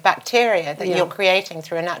 bacteria that you're creating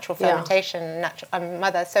through a natural fermentation,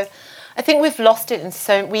 mother. So I think we've lost it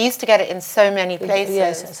we used to get it in so many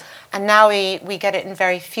places, and now we get it in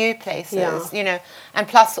very few places, and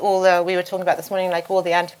plus we were talking about this morning, like all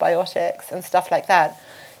the antibiotics and stuff like that.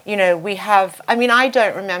 We have, I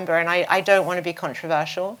don't remember, and I don't want to be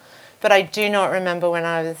controversial, but I do not remember when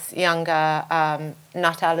I was younger,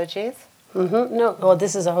 nut allergies. No, well,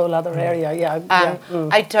 this is a whole other area,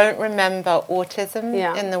 I don't remember autism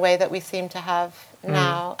in the way that we seem to have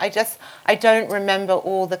now. I don't remember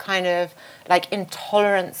all the kind of like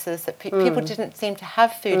intolerances that people didn't seem to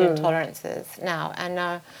have food intolerances now,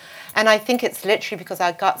 and I think it's literally because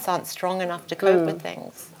our guts aren't strong enough to cope with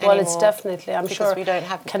things Well, it's definitely, I'm sure, we don't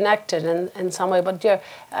have connected in some way. But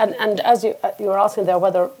and as you were asking there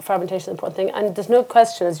whether fermentation is an important thing, and there's no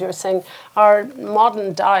question, as you're saying, our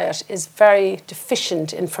modern diet is very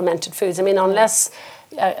deficient in fermented foods. Unless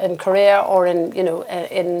in Korea or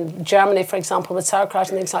in Germany, for example, with sauerkraut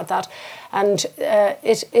and things like that. And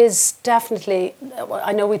it is definitely,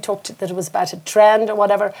 I know we talked that it was about a trend or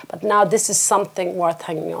whatever, but now this is something worth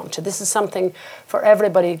hanging on to. This is something for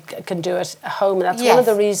everybody can do at home. And that's one of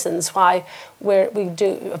the reasons why we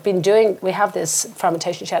have this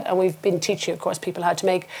fermentation shed, and we've been teaching, of course, people how to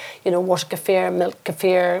make, water kefir, milk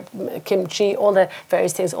kefir, kimchi, all the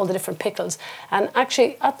various things, all the different pickles. And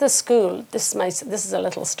actually, at the school, this is a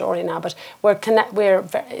little story now, but we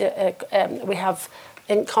have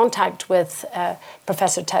in contact with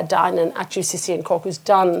Professor Ted Darina at UCC in Cork, who's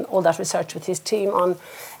done all that research with his team on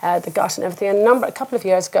the gut and everything. And a couple of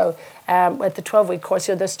years ago, with the 12-week course,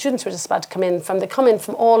 the students were just about to come in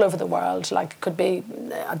from all over the world. Like, it could be,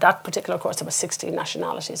 at that particular course, there were 16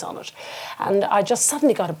 nationalities on it. And I just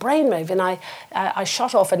suddenly got a brainwave, and I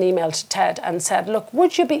shot off an email to Ted and said, look,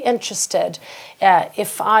 would you be interested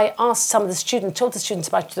if I asked told the students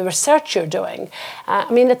about the research you're doing?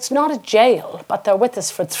 It's not a jail, but they're with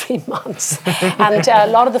us for 3 months. And a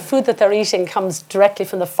lot of the food that they're eating comes directly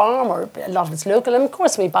from the farm, or a lot of it's local. And of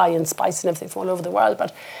course, we buy in spice and everything from all over the world.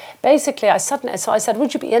 But basically, I said,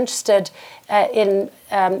 would you be interested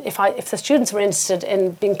if the students were interested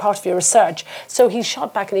in being part of your research? So he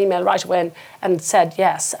shot back an email right away and said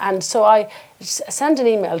yes. And so I sent an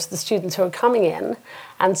email to the students who were coming in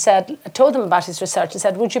and told them about his research and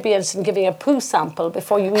said, would you be interested in giving a poo sample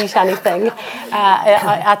before you eat anything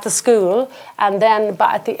at the school? And then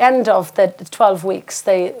at the end of the 12 weeks,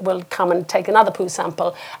 they will come and take another poo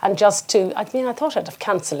sample, and I thought I'd have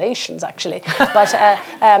cancellations, actually. But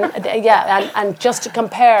and just to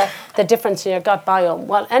compare the difference in your gut biome.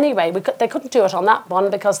 Well, anyway, they couldn't do it on that one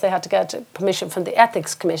because they had to get permission from the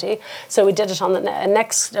ethics committee. So we did it on the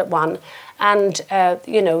next one. And,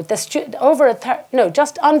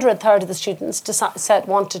 just under a third of the students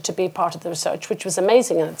wanted to be part of the research, which was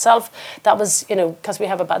amazing in itself. That was, because we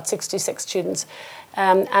have about 66 students.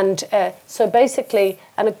 So basically,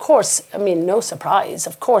 and of course, I mean, no surprise,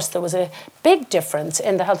 of course, there was a big difference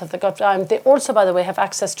in the health of the gut biome. They also, by the way, have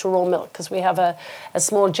access to raw milk because we have a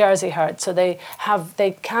small Jersey herd. So they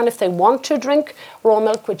can, if they want to drink raw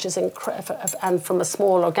milk, which is and from a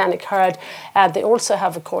small organic herd. They also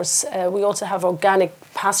have, of course, we also have organic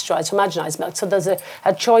pasteurized, homogenized milk. So there's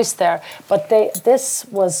a choice there. But this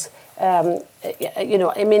was...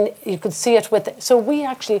 I mean, you could see it with. So we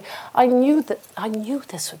actually, I knew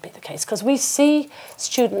this would be the case because we see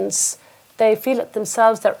students, they feel it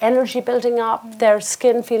themselves, their energy building up, their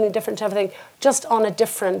skin feeling different, everything, just on a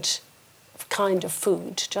different kind of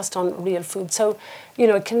food, just on real food. So,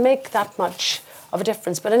 it can make that much of a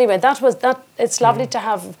difference. But anyway, it's lovely to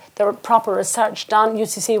have the proper research done.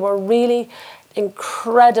 UCC were really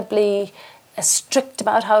incredibly strict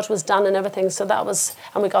about how it was done and everything. So that was,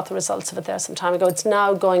 and we got the results of it there some time ago. It's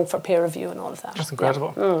now going for peer review and all of that. That's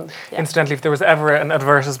incredible. Yeah. Incidentally, if there was ever an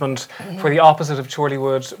advertisement for the opposite of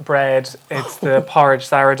Chorleywood bread, it's the porridge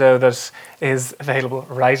sourdough that is available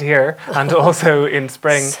right here and also in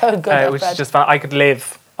Spring, so good, which is just fun. I could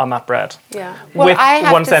live on that bread. Yeah. Well, with I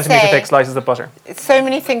have 1 to centimetre say, thick slices of butter. So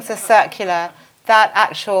many things are circular.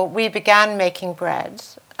 We began making bread.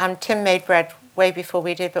 Tim made bread way before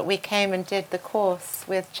we did, but we came and did the course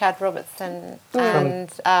with Chad Robertson and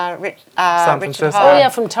Richard Francisco. Hart. Oh yeah,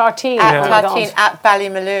 from Tartine. Tartine at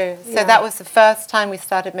Ballymaloe. So that was the first time we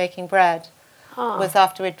started making bread. Was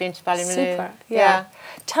after we'd been to Ballymaloe. Super. Yeah.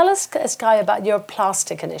 Tell us, Skye, about your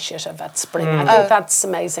plastic initiative at Spring. I think that's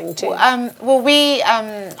amazing too. We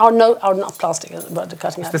or not plastic, but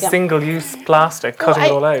cutting out. The single-use plastic, cutting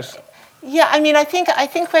it all out. Yeah, I mean, I think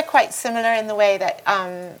we're quite similar in the way that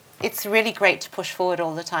it's really great to push forward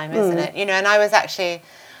all the time, isn't it? And I was actually,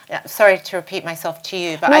 sorry to repeat myself to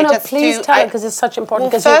you, but please tell it because it's such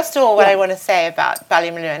important. Well, first of all, what I want to say about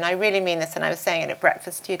Ballymaloe, and I really mean this, and I was saying it at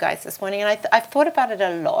breakfast to you guys this morning, and I've thought about it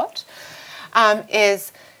a lot,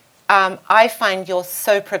 I find you're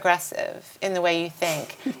so progressive in the way you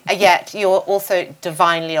think, yet you're also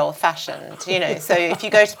divinely old-fashioned, So if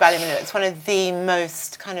you go to Ballymaloe, it's one of the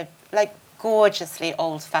most kind of gorgeously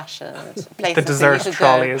old-fashioned places. The dessert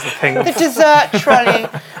trolley is a thing. The dessert trolley,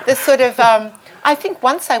 the sort of. I think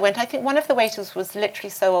once I went, one of the waiters was literally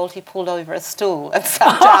so old he pulled over a stool and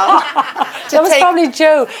sat down. That was probably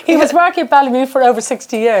Joe. He was working at Ballymaloe for over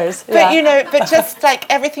 60 years. But but just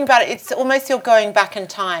everything about it, it's almost you're going back in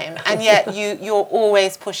time, and yet you're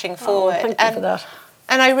always pushing forward. Thank you for that.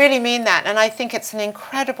 And I really mean that, and I think it's an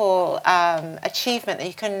incredible achievement that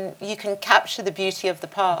you can capture the beauty of the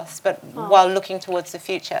past, but while looking towards the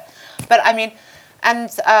future. But I mean,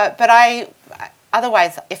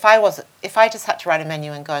 otherwise, if I just had to write a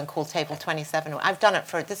menu and go and call table 27, I've done it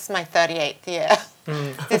this is my 38th year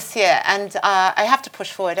this year, and I have to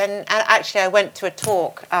push forward. And actually, I went to a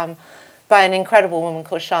talk by an incredible woman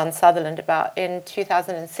called Sian Sutherland in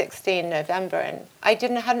 2016 November, and I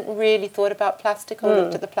hadn't really thought about plastic or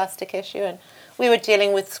looked at the plastic issue, and we were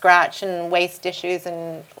dealing with scratch and waste issues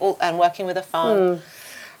and working with a farm,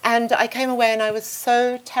 and I came away and I was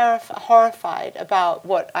so horrified about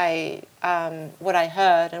what I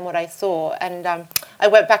heard and what I saw, and I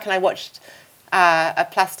went back and I watched a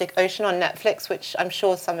Plastic Ocean on Netflix, which I'm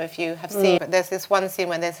sure some of you have seen. But there's this one scene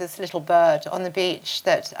where there's this little bird on the beach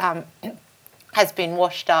that has been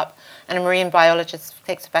washed up, and a marine biologist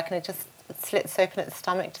takes it back and it just slits open its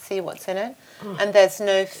stomach to see what's in it. And there's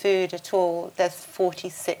no food at all. There's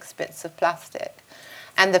 46 bits of plastic.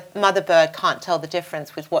 And the mother bird can't tell the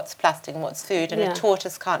difference with what's plastic and what's food, and a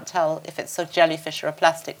tortoise can't tell if it's a jellyfish or a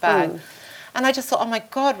plastic bag. And I just thought, oh my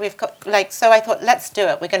God, we've got, so I thought, let's do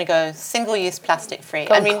it. We're going to go single-use plastic free.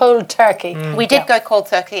 Cold turkey. We did go cold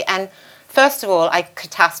turkey, and first of all, I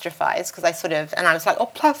catastrophized because and I was like, oh,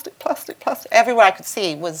 plastic. Everywhere I could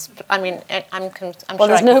see was, I'm sure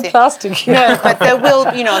there's no plastic. No, but there will,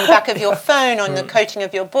 on the back of your phone, on the coating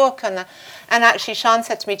of your book, and actually, Sian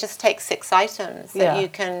said to me, just take 6 items that you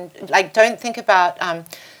can, don't think about,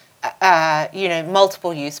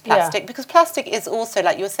 multiple use plastic, because plastic is also,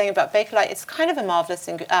 like you were saying about Bakelite, it's kind of a marvellous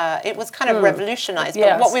thing. It was kind of revolutionised,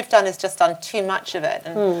 but what we've done is just done too much of it.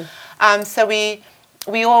 And so we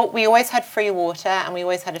always had free water, and we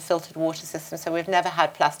always had a filtered water system, so we've never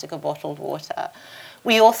had plastic or bottled water.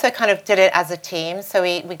 we also kind of did it as a team. So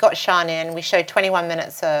we got Sian in, we showed 21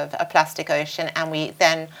 minutes of a plastic ocean, and we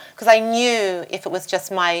then, because I knew if it was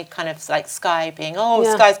just my kind of like Skye being,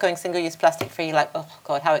 Skye's going single-use plastic free, like, oh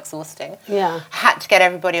God, how exhausting. Yeah. Had to get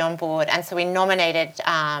everybody on board. And so we nominated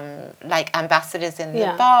like ambassadors in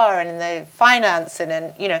the bar and in the finance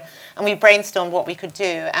and you know, and we brainstormed what we could do,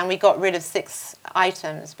 and we got rid of 6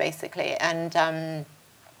 items basically. And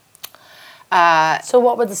so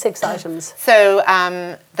what were the 6 items? So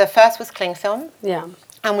the first was cling film. Yeah.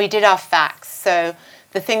 And we did our facts. So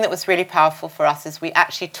the thing that was really powerful for us is we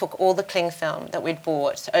actually took all the cling film that we'd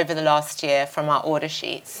bought over the last year from our order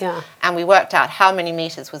sheets. Yeah. And we worked out how many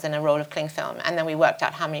meters was in a roll of cling film. And then we worked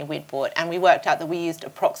out how many we'd bought. And we worked out that we used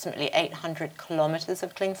approximately 800 kilometers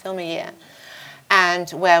of cling film a year.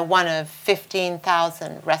 And we're one of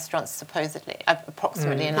 15,000 restaurants, supposedly,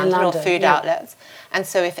 approximately, in London, or food outlets. And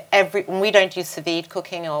so if we don't use sous vide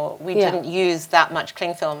cooking, or we didn't use that much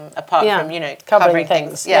cling film apart from, you know, covering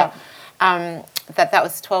things. That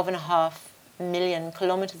was 12.5 million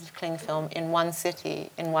kilometers of cling film in one city,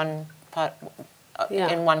 in one part,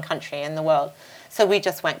 in one country in the world. So we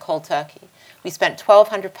just went cold turkey. We spent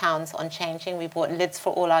 £1,200 on changing. We bought lids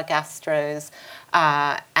for all our gastros.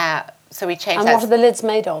 So we changed. And that. what are the lids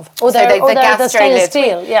made of? The stainless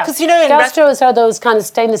steel. Yeah, because you know, gastros are those kind of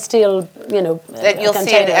stainless steel, you know, that you'll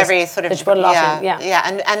see in every sort of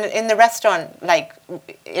yeah. And in the restaurant like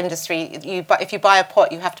industry, if you buy a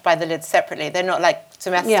pot, you have to buy the lids separately. They're not like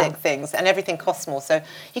domestic things, and everything costs more. So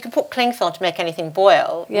you can put cling film to make anything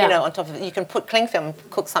boil. You know, on top of it, you can put cling film,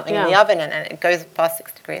 cook something in the oven, and it goes past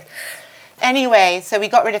 6 degrees. Anyway, so we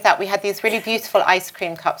got rid of that. We had these really beautiful ice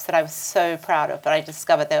cream cups that I was so proud of, but I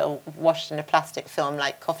discovered they were washed in a plastic film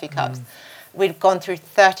like coffee cups. We'd gone through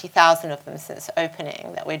 30,000 of them since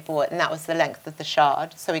opening that we'd bought, and that was the length of the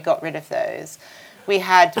shard, so we got rid of those. We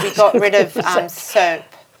got rid of soap.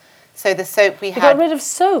 So the soap we got rid of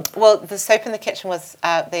soap? Well, the soap in the kitchen was,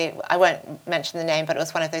 I won't mention the name, but it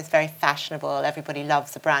was one of those very fashionable, everybody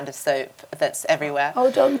loves the brand of soap that's everywhere. Oh,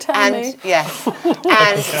 don't tell me. Yes.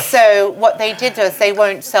 And so what they did was they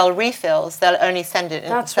won't sell refills, they'll only send it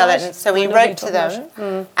and sell it. And so we wrote to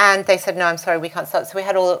them and they said, no, I'm sorry, we can't sell it. So we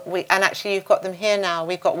had and actually you've got them here now.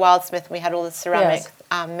 We've got Wildsmith, and we had all the ceramic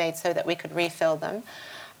made so that we could refill them.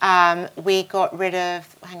 We got rid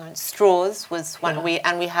of, straws was one,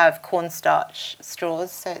 and we have cornstarch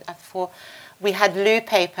straws. So we had loo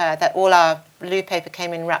paper, that all our loo paper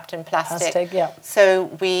came in wrapped in plastic. So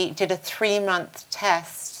we did a 3-month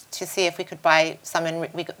test to see if we could buy something.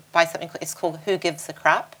 We could buy something. It's called Who Gives a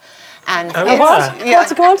Crap, and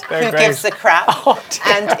what's it called? Who Gives a Crap?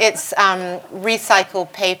 And it's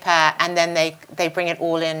recycled paper, and then they bring it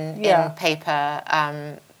all in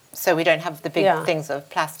paper. So we don't have the big things of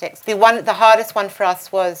plastics. The hardest one for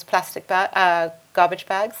us was plastic garbage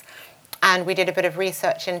bags, and we did a bit of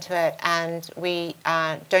research into it. And we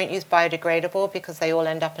don't use biodegradable because they all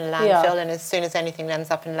end up in landfill, and as soon as anything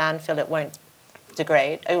ends up in landfill, it won't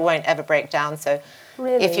degrade. It won't ever break down. So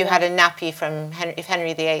if you had a nappy from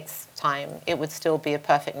Henry VIII's time, it would still be a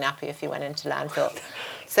perfect nappy if you went into landfill.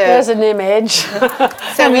 So there's an image.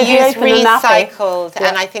 So we use recycled,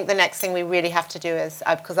 and I think the next thing we really have to do is,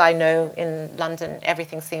 because I know in London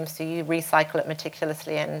everything seems to, you recycle it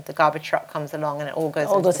meticulously, and the garbage truck comes along and it all goes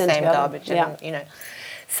into the same garbage. And, you know,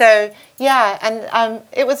 so and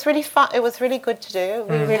it was really fun. It was really good to do.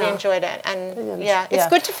 We really enjoyed it, and it's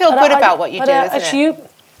good to feel good about what you do, isn't it?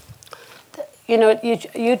 You know,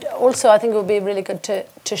 you'd also, I think it would be really good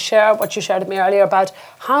to share what you shared with me earlier about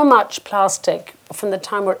how much plastic from the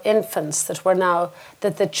time we're infants that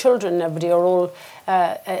the children and everybody are all,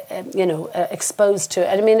 exposed to.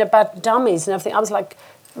 And I mean, about dummies and everything. I was like,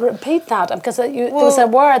 repeat that, because there was a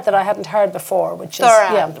word that I hadn't heard before, which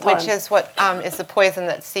is which is what is the poison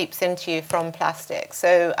that seeps into you from plastic.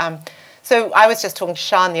 So I was just talking to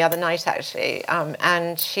Sian the other night, actually,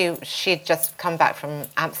 and she'd just come back from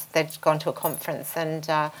they'd gone to a conference, and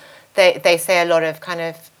they say a lot of kind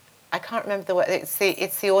of, I can't remember the word. It's the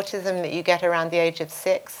autism that you get around the age of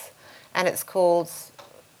 6, and it's called.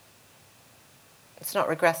 It's not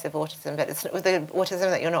regressive autism, but it's the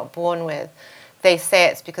autism that you're not born with. They say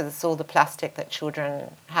it's because it's all the plastic that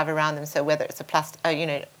children have around them. So whether it's a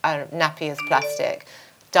nappy is plastic,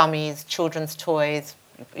 dummies, children's toys,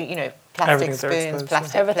 plastic spoons,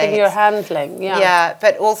 plastic everything plates. You're handling, Yeah,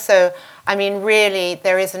 but also, I mean, really,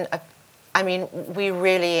 there isn't we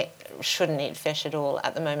really shouldn't eat fish at all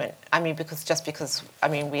at the moment. I mean, because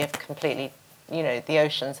we have completely, the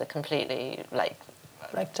oceans are completely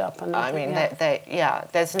wrecked up. And I mean,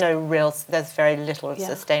 there's very little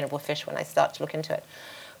sustainable fish when I start to look into it.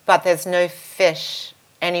 But there's no fish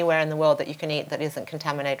anywhere in the world that you can eat that isn't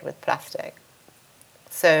contaminated with plastic.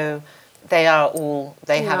 So they have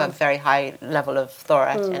a very high level of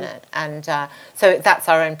fluoride in it, and so that's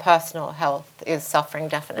our own personal health is suffering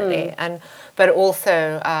definitely, but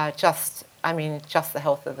also just the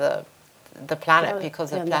health of the planet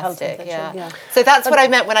because of plastic. So that's what I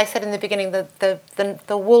meant when I said in the beginning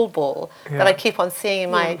the wool ball that I keep on seeing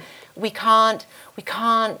in my. We can't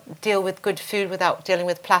deal with good food without dealing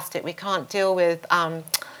with plastic. We can't deal with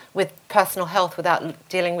personal health without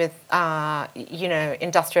dealing with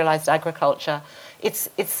industrialized agriculture.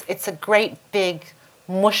 It's a great big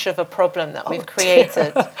mush of a problem that we've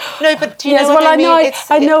created. No, but do you know what I mean?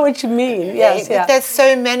 I know what you mean. Yes, there's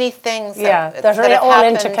so many things that are all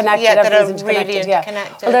interconnected. That are really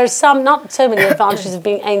interconnected. Well, there's not so many advantages of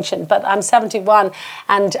being ancient, but I'm 71,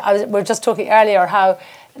 and we were just talking earlier how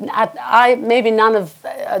maybe none of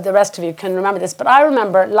the rest of you can remember this, but I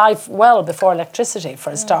remember life well before electricity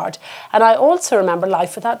for a start. And I also remember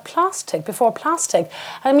life without plastic, before plastic.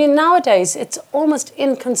 I mean, nowadays it's almost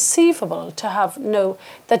inconceivable to have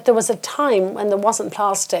that there was a time when there wasn't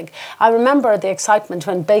plastic. I remember the excitement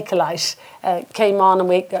when Bakelite came on, and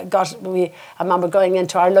I remember going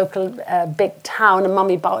into our local big town and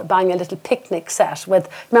Mummy buying a little picnic set with,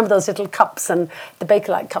 remember those little cups and the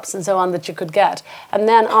Bakelite cups and so on that you could get. And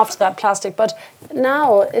then after that, plastic. But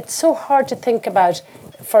now it's so hard to think about.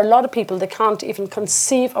 For a lot of people, they can't even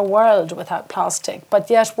conceive a world without plastic. But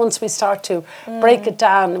yet, once we start to break it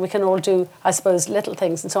down, we can all do, I suppose, little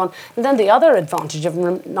things and so on. And then the other advantage of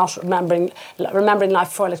not remembering life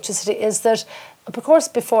before electricity is that, of course,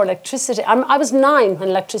 before electricity, I was 9 when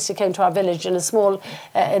electricity came to our village in a small,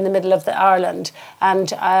 in the middle of Ireland,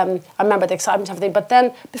 and I remember the excitement and everything. But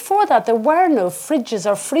then before that, there were no fridges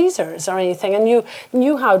or freezers or anything, and you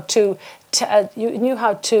knew how to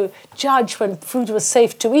judge when food was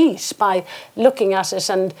safe to eat by looking at it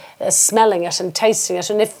and smelling it and tasting it.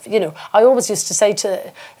 And I always used to say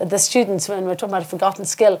to the students when we were talking about a forgotten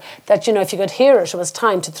skill that, if you could hear it, it was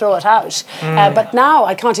time to throw it out. But now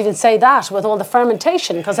I can't even say that with all the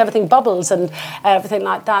fermentation because everything bubbles and everything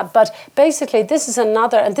like that. But basically this is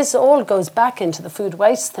another, and this all goes back into the food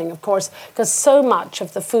waste thing, of course, because so much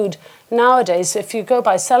of the food nowadays, if you go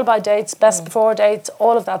by sell-by dates, best before dates,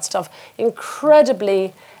 all of that stuff,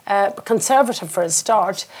 incredibly conservative for a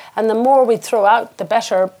start. And the more we throw out, the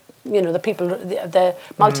better. The people, the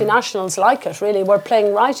multinationals like it. Really, we're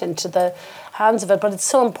playing right into the hands of it. But it's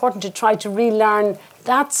so important to try to relearn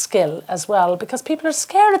that skill as well, because people are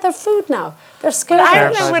scared of their food now. They're scared. I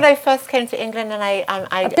remember when I first came to England, and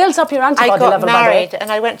it builds up your antibody level. I got married,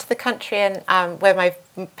 and I went to the country and where my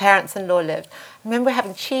parents-in-law lived. I remember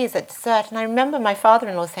having cheese at dessert, and I remember my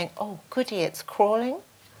father-in-law saying, "Oh, goody, it's crawling,"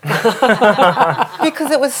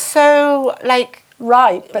 because it was so like.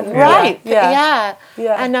 Right. Yeah.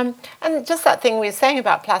 And just that thing we were saying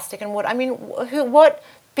about plastic and water. I mean, what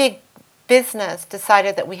big business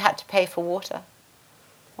decided that we had to pay for water?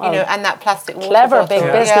 Well, and that plastic water. Clever bottle.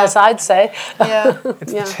 big business, I'd say. Yeah.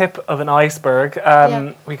 It's the tip of an iceberg.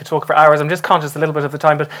 We could talk for hours. I'm just conscious a little bit of the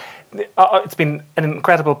time, but it's been an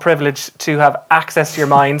incredible privilege to have access to your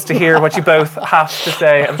minds, to hear what you both have to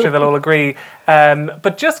say. I'm sure they'll all agree.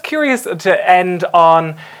 But just curious to end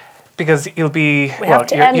on. Because you'll be... We have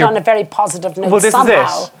to end on a very positive note. Well, this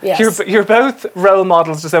somehow. is it. Yes. You're both role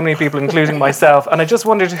models to so many people, including myself. And I just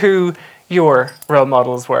wondered who your role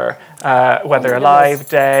models were, whether alive,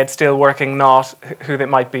 dead, still working, not, who they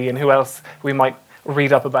might be, and who else we might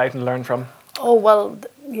read up about and learn from. Oh, well,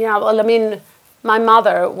 yeah. Well, I mean, my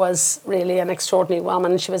mother was really an extraordinary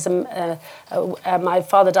woman. She was my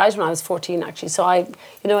father died when I was 14, actually. So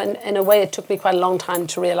in a way, it took me quite a long time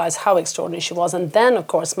to realise how extraordinary she was. And then, of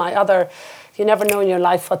course, you never know in your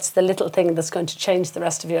life what's the little thing that's going to change the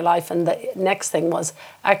rest of your life. And the next thing was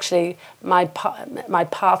actually my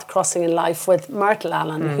path crossing in life with Myrtle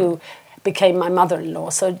Allen, who became my mother-in-law.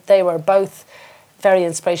 So they were both very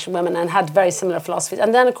inspirational women and had very similar philosophies.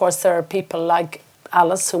 And then, of course, there are people like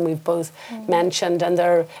Alice, whom we've both mentioned, and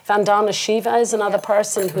Vandana Shiva is another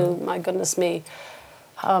person who, my goodness me,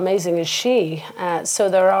 how amazing is she? So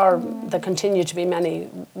there continue to be many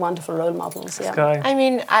wonderful role models. Yeah. Skye. I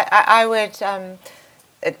mean, I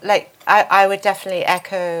would definitely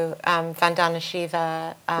echo Vandana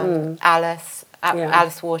Shiva, Alice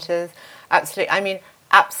Waters. Absolutely. I mean,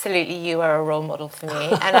 absolutely, you are a role model for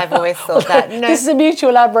me, and I've always thought that. No, this is a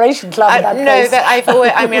mutual admiration club. No, but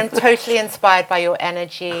I'm totally inspired by your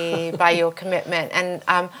energy, by your commitment, and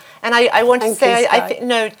I want to say, I think,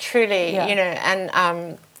 no, truly,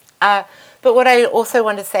 but what I also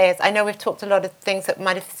want to say is, I know we've talked a lot of things that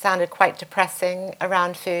might have sounded quite depressing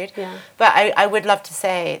around food, but I would love to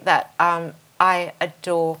say that I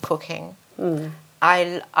adore cooking.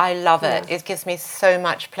 I love it. It gives me so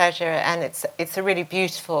much pleasure, and it's a really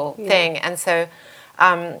beautiful thing. And so,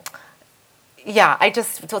 I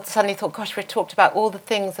just suddenly thought, gosh, we talked about all the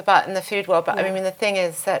things about in the food world, but I mean, the thing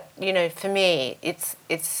is that, you know, for me, it's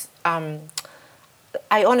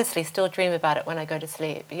I honestly still dream about it when I go to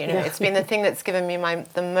sleep. You know, it's been the thing that's given me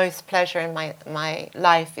the most pleasure in my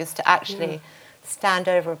life, is to actually stand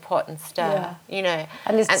over a pot and stir. You know,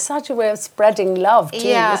 and it's such a way of spreading love too,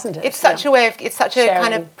 isn't it? It's such a way of, it's such sharing. A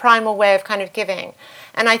kind of primal way of kind of giving.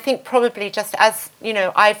 And I think probably just as, you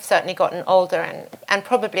know, I've certainly gotten older, and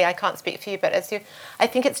probably I can't speak for you, but as you, I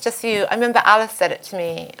think it's just you. I remember Alice said it to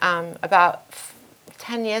me about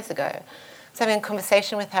 10 years ago. I was having a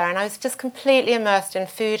conversation with her, and I was just completely immersed in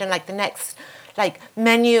food and like the next like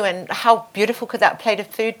menu and how beautiful could that plate of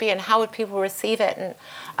food be and how would people receive it.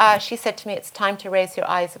 And she said to me, it's time to raise your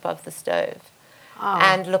eyes above the stove.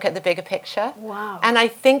 And look at the bigger picture. Wow. And I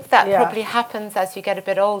think that probably happens as you get a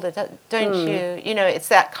bit older, don't you? You know, it's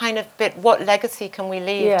that kind of bit, what legacy can we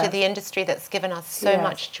leave to the industry that's given us so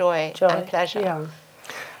much joy and pleasure? Yeah.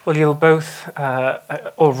 Well, you'll both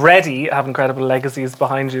already have incredible legacies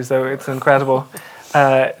behind you, so it's incredible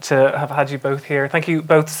to have had you both here. Thank you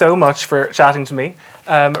both so much for chatting to me.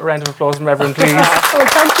 A round of applause from everyone, please. Oh,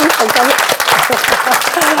 thank you for coming.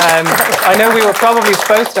 I know we were probably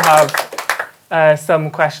supposed to have some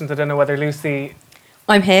questions. I don't know whether Lucy...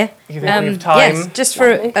 I'm here. You think we have time? Yes, just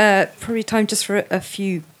for probably time just for a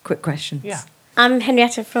few quick questions. Yeah. I'm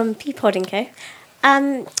Henrietta from Peapod & Co.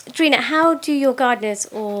 Darina, how do your gardeners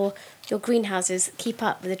or your greenhouses keep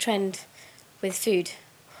up with the trend with food?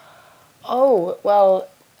 Oh, well,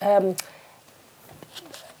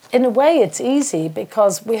 in a way it's easy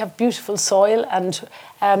because we have beautiful soil, and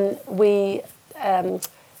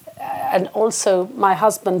and also my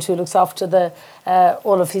husband, who looks after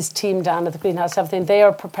all of his team down at the greenhouse, everything, they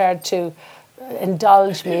are prepared to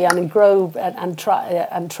indulge me and grow and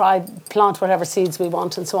try plant whatever seeds we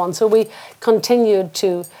want and so on. So we continue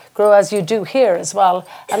to grow as you do here as well.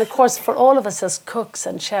 And of course, for all of us as cooks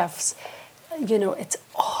and chefs, you know, it's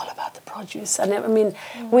all about the produce. And I mean,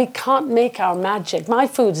 we can't make our magic. My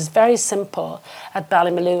food is very simple at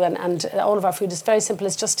Ballymaloe, and all of our food is very simple.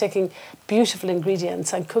 It's just taking beautiful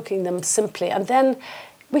ingredients and cooking them simply. And then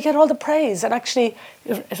we get all the praise. And actually,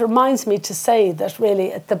 it reminds me to say that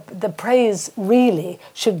really the praise really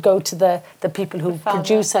should go to the people who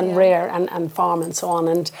produce and rear and farm and so on.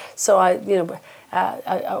 And so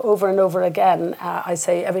over and over again, I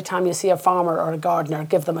say every time you see a farmer or a gardener,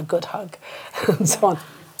 give them a good hug, and so on.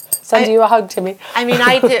 Send you a hug, Timmy. I mean,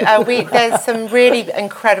 I do. There's some really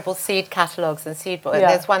incredible seed catalogues and seed books.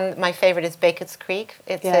 There's one. My favourite is Baker's Creek.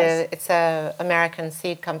 It's a American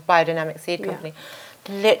biodynamic seed company.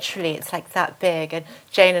 Literally, it's like that big, and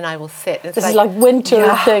Jane and I will sit. This is like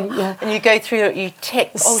winter thing. Yeah. And you go through it, you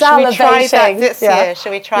tick. Oh, should we try that this year?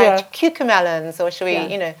 Should we try cucumber melons, or should we,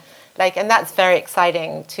 you know? And that's very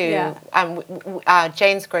exciting too.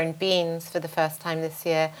 Jane's grown beans for the first time this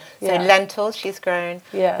year. So lentils she's grown,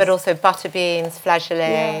 but also butter beans,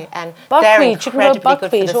 flageolet, and buckwheat. They're incredibly good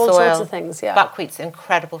for the soil. All sorts of things. Yeah. Buckwheat's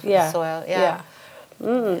incredible for the soil.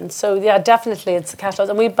 So definitely it's a catalogue,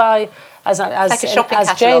 and we buy as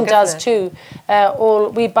Jane does too.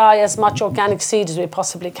 We buy as much organic seed as we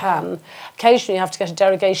possibly can. Occasionally, you have to get a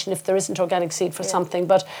derogation if there isn't organic seed for something,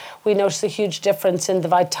 but we notice a huge difference in the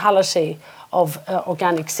vitality of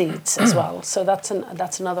organic seeds as well. So that's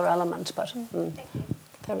another element. But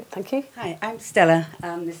thank you. Hi, I'm Stella.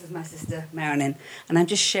 This is my sister Marilyn, and I'm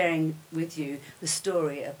just sharing with you the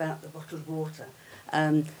story about the bottled water.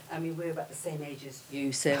 I mean, we're about the same age as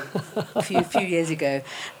you, so a few years ago.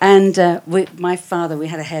 And my father, we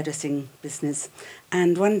had a hairdressing business.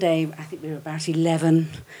 And one day, I think we were about 11,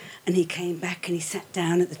 and he came back and he sat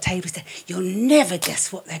down at the table and said, "You'll never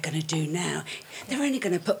guess what they're going to do now. They're only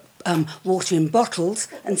going to put water in bottles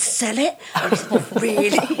and sell it." I said,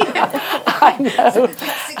 "Really?" I know.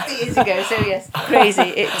 60 years ago, so yes,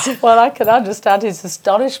 crazy. Well, I can understand his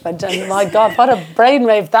astonishment, and my God, what a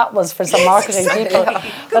brainwave that was for some marketing people.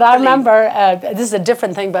 But I remember, this is a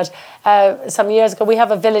different thing, but some years ago, we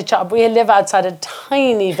have a village shop. We live outside a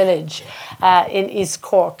tiny village in East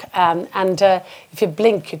Cork, and if you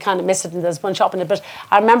blink, you kind of miss it, and there's one shop in it. But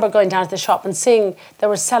I remember going down to the shop and seeing they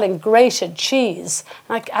were selling grated cheese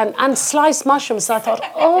and sliced mushrooms, and I thought,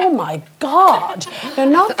 oh my God, you're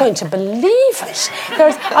not going to believe believe it.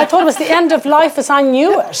 I thought it was the end of life as I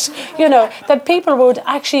knew it, you know, that people would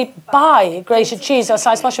actually buy grated cheese or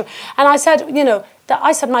sliced mushroom. And I said, you know,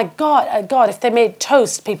 my God, if they made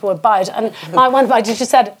toast, people would buy it. And one of my teachers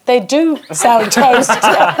said, they do sell toast.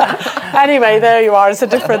 Anyway, there you are. It's a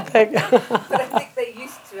different thing. But I think they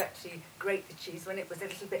used to actually grate the cheese when it was a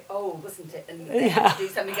little bit old, wasn't it? And they had to do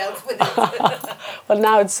something else with it. Well,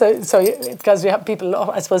 now it's so because we have people,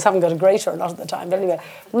 I suppose, haven't got a grater a lot of the time. But anyway,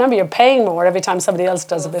 remember, you're paying more every time somebody else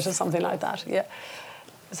does a bit or something like that. Yeah.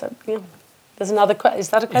 So, yeah. There's another question. Is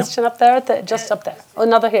that a question up there? Just up there. Oh,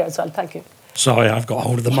 another here as well. Thank you. Sorry, I've got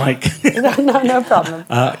hold of the mic. no problem.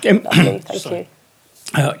 Kim, Thank you.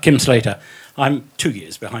 Kim Slater, I'm 2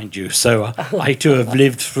 years behind you, so I too have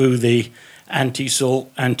lived through the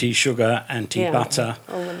anti-salt, anti-sugar, anti-butter.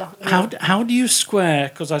 How do you square,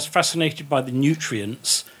 because I was fascinated by the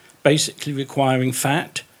nutrients basically requiring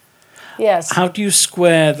fat. Yes. How do you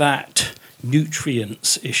square that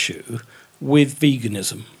nutrients issue with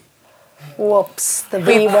veganism? Whoops, the We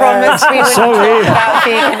V word. promised we would talk about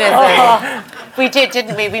veganism. We did,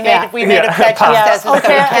 didn't we? We made a pledge upstairs, so we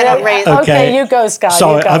cannot raise. Okay, you go, Skye.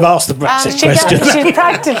 Sorry, I've asked the Brexit question. She's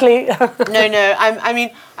practically. No. I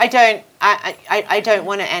mean, I don't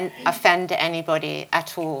want to offend anybody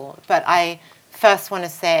at all. But I first want to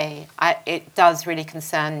say it does really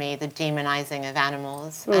concern me, the demonizing of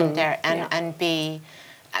animals, and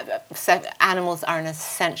so animals are an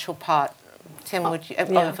essential part. Tim,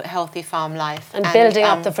 of healthy farm life. And building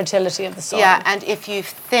up the fertility of the soil. Yeah, and if you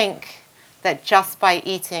think that just by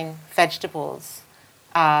eating vegetables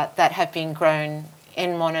that have been grown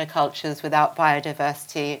in monocultures without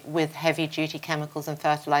biodiversity, with heavy-duty chemicals and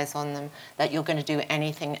fertilizer on them, that you're going to do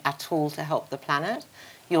anything at all to help the planet,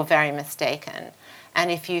 you're very mistaken. And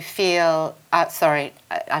if you feel, sorry,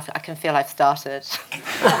 I can feel I've started,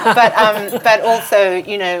 but also,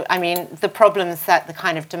 you know, I mean, the problems that the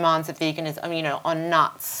kind of demands of veganism, you know, on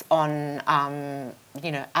nuts, on, you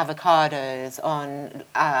know, avocados, on,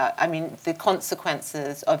 I mean, the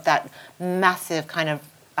consequences of that massive kind of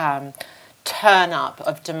turn up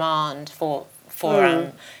of demand for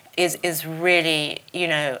is really, you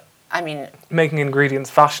know, I mean, making ingredients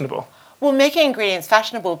fashionable. Well, making ingredients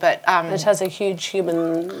fashionable, but it has a huge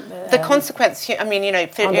human. The consequence. I mean, you know,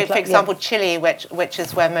 for example, Chile, which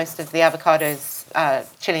is where most of the avocados,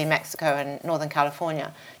 Chile, Mexico, and Northern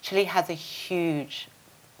California. Chile has a huge,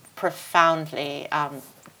 profoundly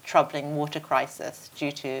troubling water crisis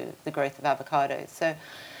due to the growth of avocados. So,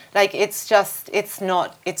 like, it's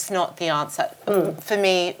not the answer. For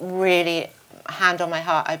me, really, hand on my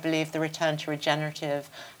heart, I believe the return to regenerative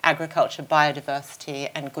agriculture, biodiversity,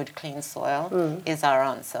 and good, clean soil is our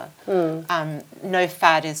answer. No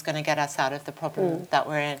fad is going to get us out of the problem that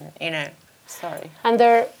we're in, you know. Sorry. And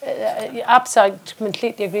there, I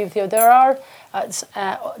completely agree with you. There are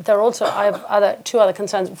also, I have two other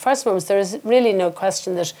concerns. First one was there is really no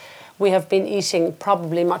question that we have been eating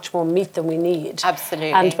probably much more meat than we need.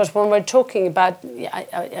 Absolutely. But when we're talking about,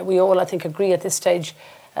 we all, I think, agree at this stage,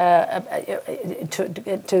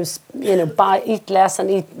 to you know, eat less and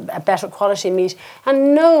eat a better quality meat,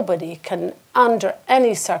 and nobody can under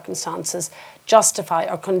any circumstances justify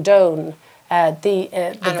or condone the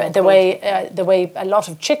way a lot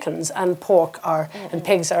of chickens and pork and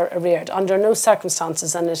pigs are reared, under no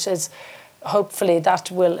circumstances, and it is. Hopefully that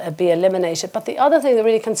will be eliminated. But the other thing that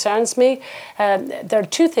really concerns me, there are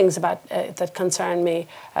two things about that concern me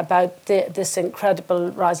about this incredible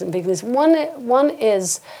rise in veganism. One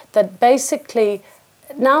is that basically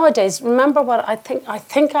nowadays, remember what I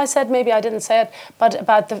think I said, maybe I didn't say it, but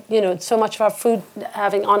about the, you know, so much of our food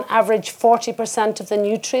having on average 40% of the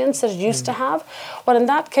nutrients that it used to have. Well, in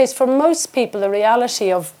that case, for most people, the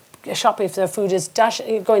reality of shopping for their food is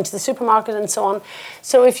going to the supermarket and so on.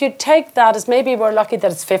 So if you take that as, maybe we're lucky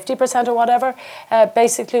that it's 50% or whatever,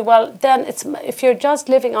 basically, well, then if you're just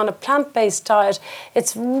living on a plant-based diet,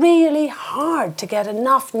 it's really hard to get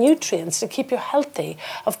enough nutrients to keep you healthy.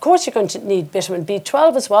 Of course, you're going to need vitamin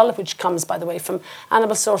B12 as well, which comes, by the way, from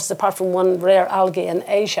animal sources, apart from one rare algae in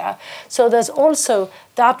Asia. So there's also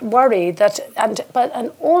that worry that,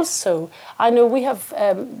 and also, I know we have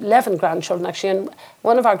 11 grandchildren actually, and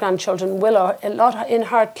one of our grandchildren, Willow, a lot in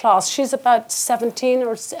her class, she's about 17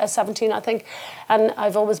 or 17, I think, and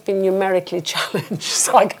I've always been numerically challenged,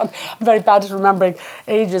 so I'm very bad at remembering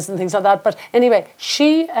ages and things like that. But anyway,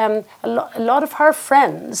 she, a lot of her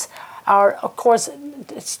friends are, of course,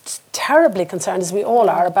 terribly concerned, as we all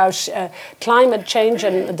are, about climate change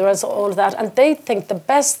and the rest of all of that. And they think the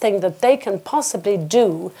best thing that they can possibly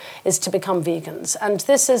do is to become vegans. And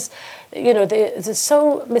this is, you know, the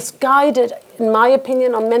so misguided in my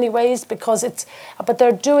opinion, on many ways, because but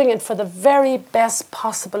they're doing it for the very best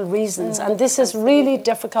possible reasons, and this is really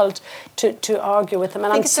difficult to argue with them.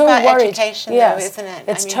 And I'm so about worried. Education, yes, though, isn't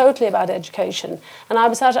it? It's totally about education. And I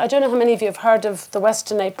don't know how many of you have heard of the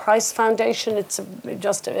Weston A. Price Foundation. It's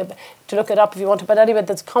just to look it up if you want to. But anyway,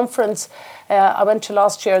 this conference I went to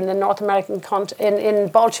last year in the North American in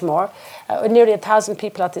Baltimore. Nearly 1,000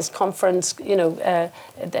 people at this conference. You know,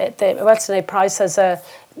 the Weston A. Price has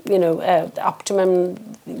optimum,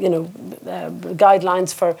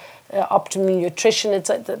 guidelines for optimum nutrition. It's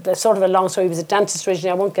the sort of a long story. He was a dentist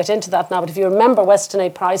originally. I won't get into that now. But if you remember Weston A.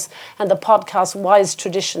 Price and the podcast Wise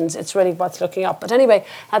Traditions, it's really worth looking up. But anyway,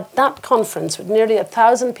 at that conference with nearly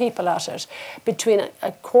 1,000 people at it, between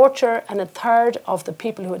a quarter and a third of the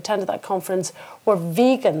people who attended that conference were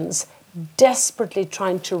vegans, desperately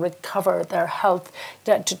trying to recover their health,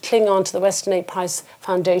 to cling on to the Weston A. Price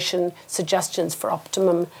Foundation suggestions for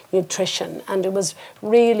optimum nutrition. And it was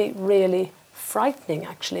really, really frightening,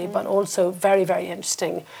 actually, but also very, very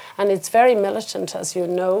interesting. And it's very militant, as you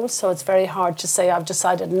know, so it's very hard to say I've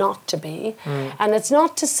decided not to be. And it's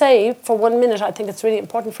not to say, for 1 minute, I think it's really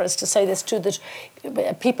important for us to say this too, that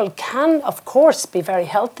people can, of course, be very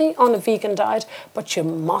healthy on a vegan diet, but you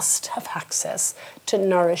must have access to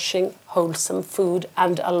nourishing, wholesome food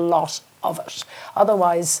and a lot of it.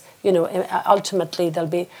 Otherwise, ultimately there'll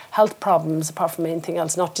be health problems apart from anything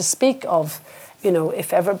else, not to speak of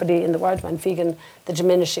if everybody in the world went vegan, the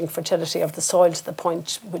diminishing fertility of the soil to the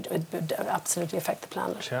point would absolutely affect the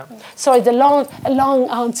planet. Yeah. Sorry, a long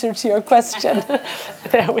answer to your question.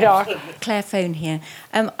 There we are. Claire Phone here.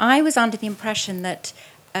 I was under the impression that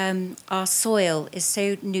our soil is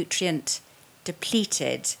so nutrient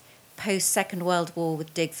depleted post-Second World War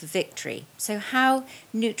with Dig for Victory. So how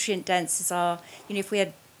nutrient dense is our, if we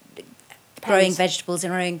had growing vegetables in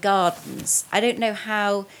our own gardens, I don't know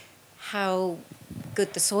how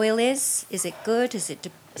good the soil is. Is it good?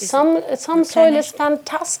 Some soil is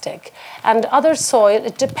fantastic, and other soil,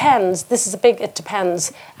 it depends. This is it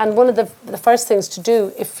depends. And one of the first things to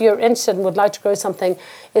do, if you're interested and would like to grow something,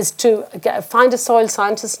 is to find a soil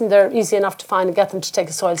scientist, and they're easy enough to find, and get them to take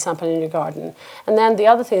a soil sample in your garden. And then the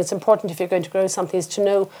other thing that's important if you're going to grow something is to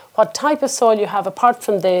know what type of soil you have, apart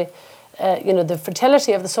from the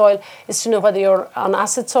fertility of the soil, is to know whether you're on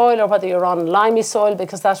acid soil or whether you're on limey soil,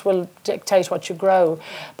 because that will dictate what you grow.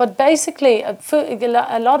 But basically, a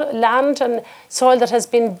lot of land and soil that has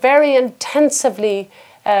been very intensively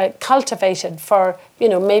cultivated for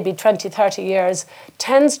maybe 20, 30 years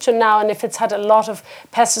tends to now, and if it's had a lot of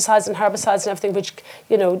pesticides and herbicides and everything, which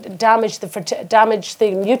damage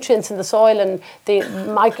the nutrients in the soil and the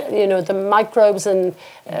microbes and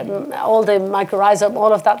all the mycorrhiza,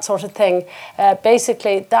 all of that sort of thing,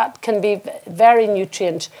 basically that can be very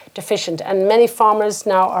nutrient deficient, and many farmers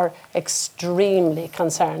now are extremely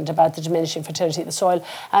concerned about the diminishing fertility of the soil.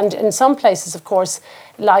 And in some places, of course,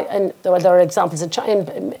 there are examples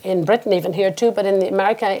in Britain even here too, but in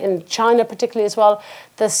America, in China particularly as well,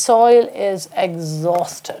 the soil is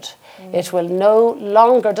exhausted. It will no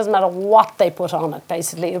longer, doesn't matter what they put on it,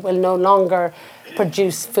 basically, it will no longer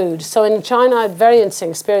produce food. So in China, I had a very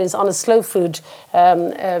interesting experience on a slow food, at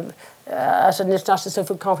an international slow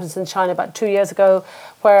food conference in China about 2 years ago,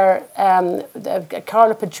 where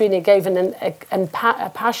Carla Petrini gave an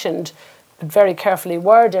impassioned, very carefully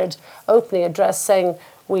worded opening address saying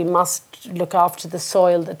we must look after the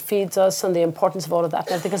soil that feeds us and the importance of all of that.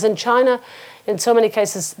 Because in China, in so many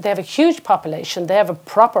cases, they have a huge population, they have a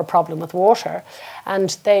proper problem with water,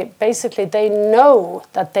 and they know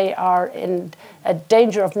that they are in a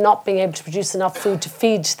danger of not being able to produce enough food to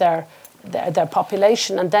feed their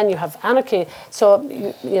population, and then you have anarchy. So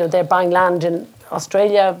they're buying land in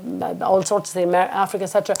Australia, all sorts of things, Africa,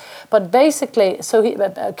 etc. But basically,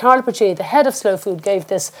 Carla Puccini, the head of Slow Food, gave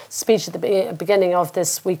this speech at the beginning of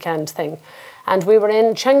this weekend thing. And we were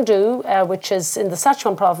in Chengdu, which is in the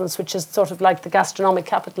Sichuan province, which is sort of like the gastronomic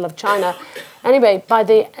capital of China. Anyway, by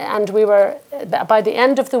the end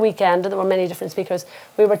of the weekend, and there were many different speakers,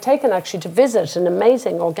 we were taken actually to visit an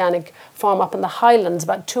amazing organic farm up in the highlands,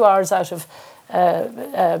 about 2 hours out of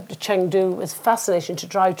Chengdu. It was fascinating to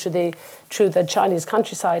drive through the Chinese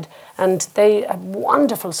countryside, and they had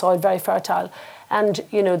wonderful soil, very fertile, and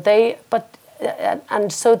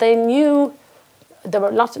so they knew. There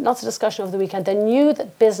were lots of discussion over the weekend. They knew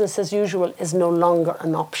that business as usual is no longer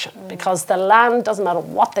an option because the land, doesn't matter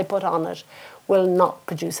what they put on it, will not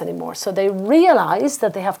produce anymore. So they realised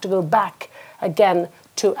that they have to go back again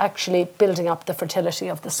to actually building up the fertility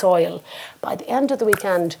of the soil. By the end of the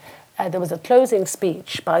weekend, there was a closing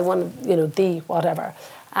speech by one of, the whatever,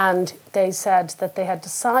 and they said that they had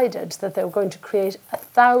decided that they were going to create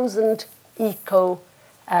 1,000 eco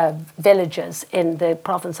villages in the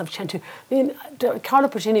province of Chengdu. I mean, Carlo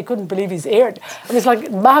Puccini couldn't believe his ears. It was like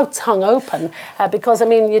mouths hung open because, I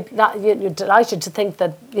mean, you're delighted to think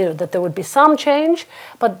that, you know, that there would be some change,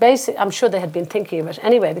 but basically, I'm sure they had been thinking of it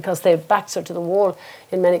anyway because their backs are to the wall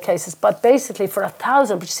in many cases. But basically, for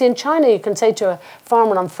 1,000, but you see, in China, you can say to a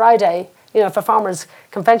farmer on Friday, you know, if a farmer's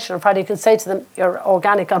conventional on Friday, you can say to them, you're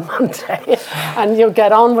organic on Monday, and you'll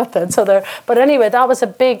get on with it. So but anyway, that was a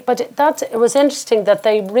big, but it was interesting that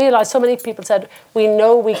they realised, so many people said, we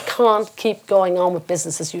know we can't keep going on with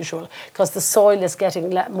business as usual because the soil is getting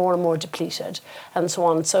more and more depleted and so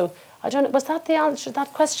on. So I don't know, was that the answer to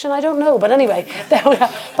that question? I don't know, but anyway, there we are.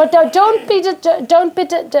 But don't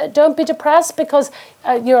be depressed because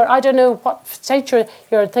I don't know what state your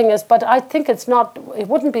thing is, but I think it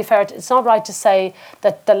wouldn't be fair. It's not right to say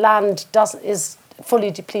that the land is fully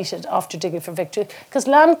depleted after digging for victory, because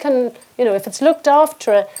land can, you know, if it's looked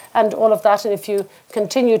after and all of that, and if you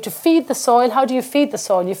continue to feed the soil, how do you feed the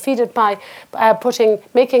soil? You feed it by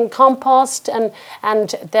making compost, and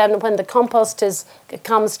then when the compost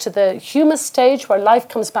comes to the humus stage where life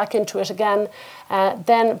comes back into it again,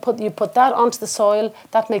 then you put that onto the soil.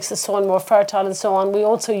 That makes the soil more fertile and so on. We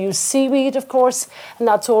also use seaweed, of course, and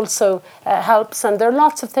that's also helps. And there are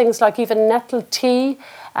lots of things like even nettle tea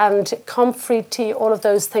and comfrey tea, all of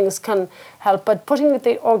those things can help. But putting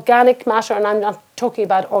the organic matter, and I'm not talking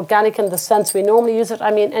about organic in the sense we normally use it,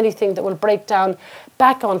 I mean anything that will break down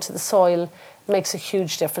back onto the soil makes a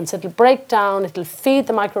huge difference. It'll break down, it'll feed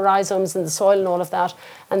the microrhizomes in the soil and all of that,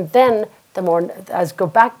 and then as go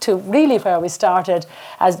back to really where we started,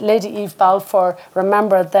 as Lady Eve Balfour,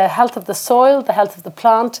 remember the health of the soil, the health of the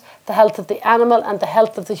plant, the health of the animal and the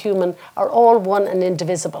health of the human are all one and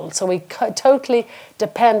indivisible. So we totally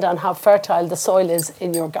depend on how fertile the soil is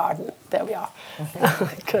in your garden. There we are.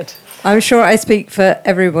 Good. I'm sure I speak for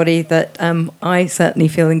everybody that I certainly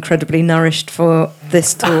feel incredibly nourished for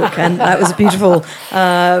this talk, and that was a beautiful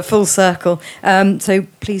full circle. So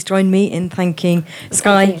please join me in thanking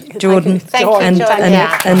Skye, Jordan, and Darina.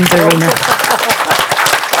 Thank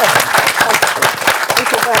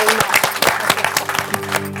you very much.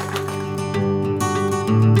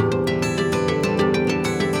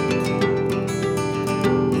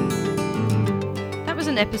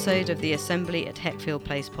 Episode of the Assembly at Heckfield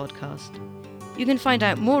Place podcast. You can find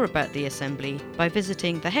out more about the Assembly by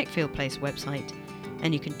visiting the Heckfield Place website,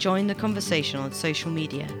 and you can join the conversation on social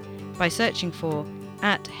media by searching for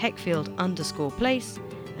 @Heckfield_place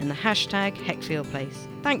and the hashtag Heckfield Place.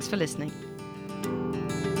 Thanks for listening.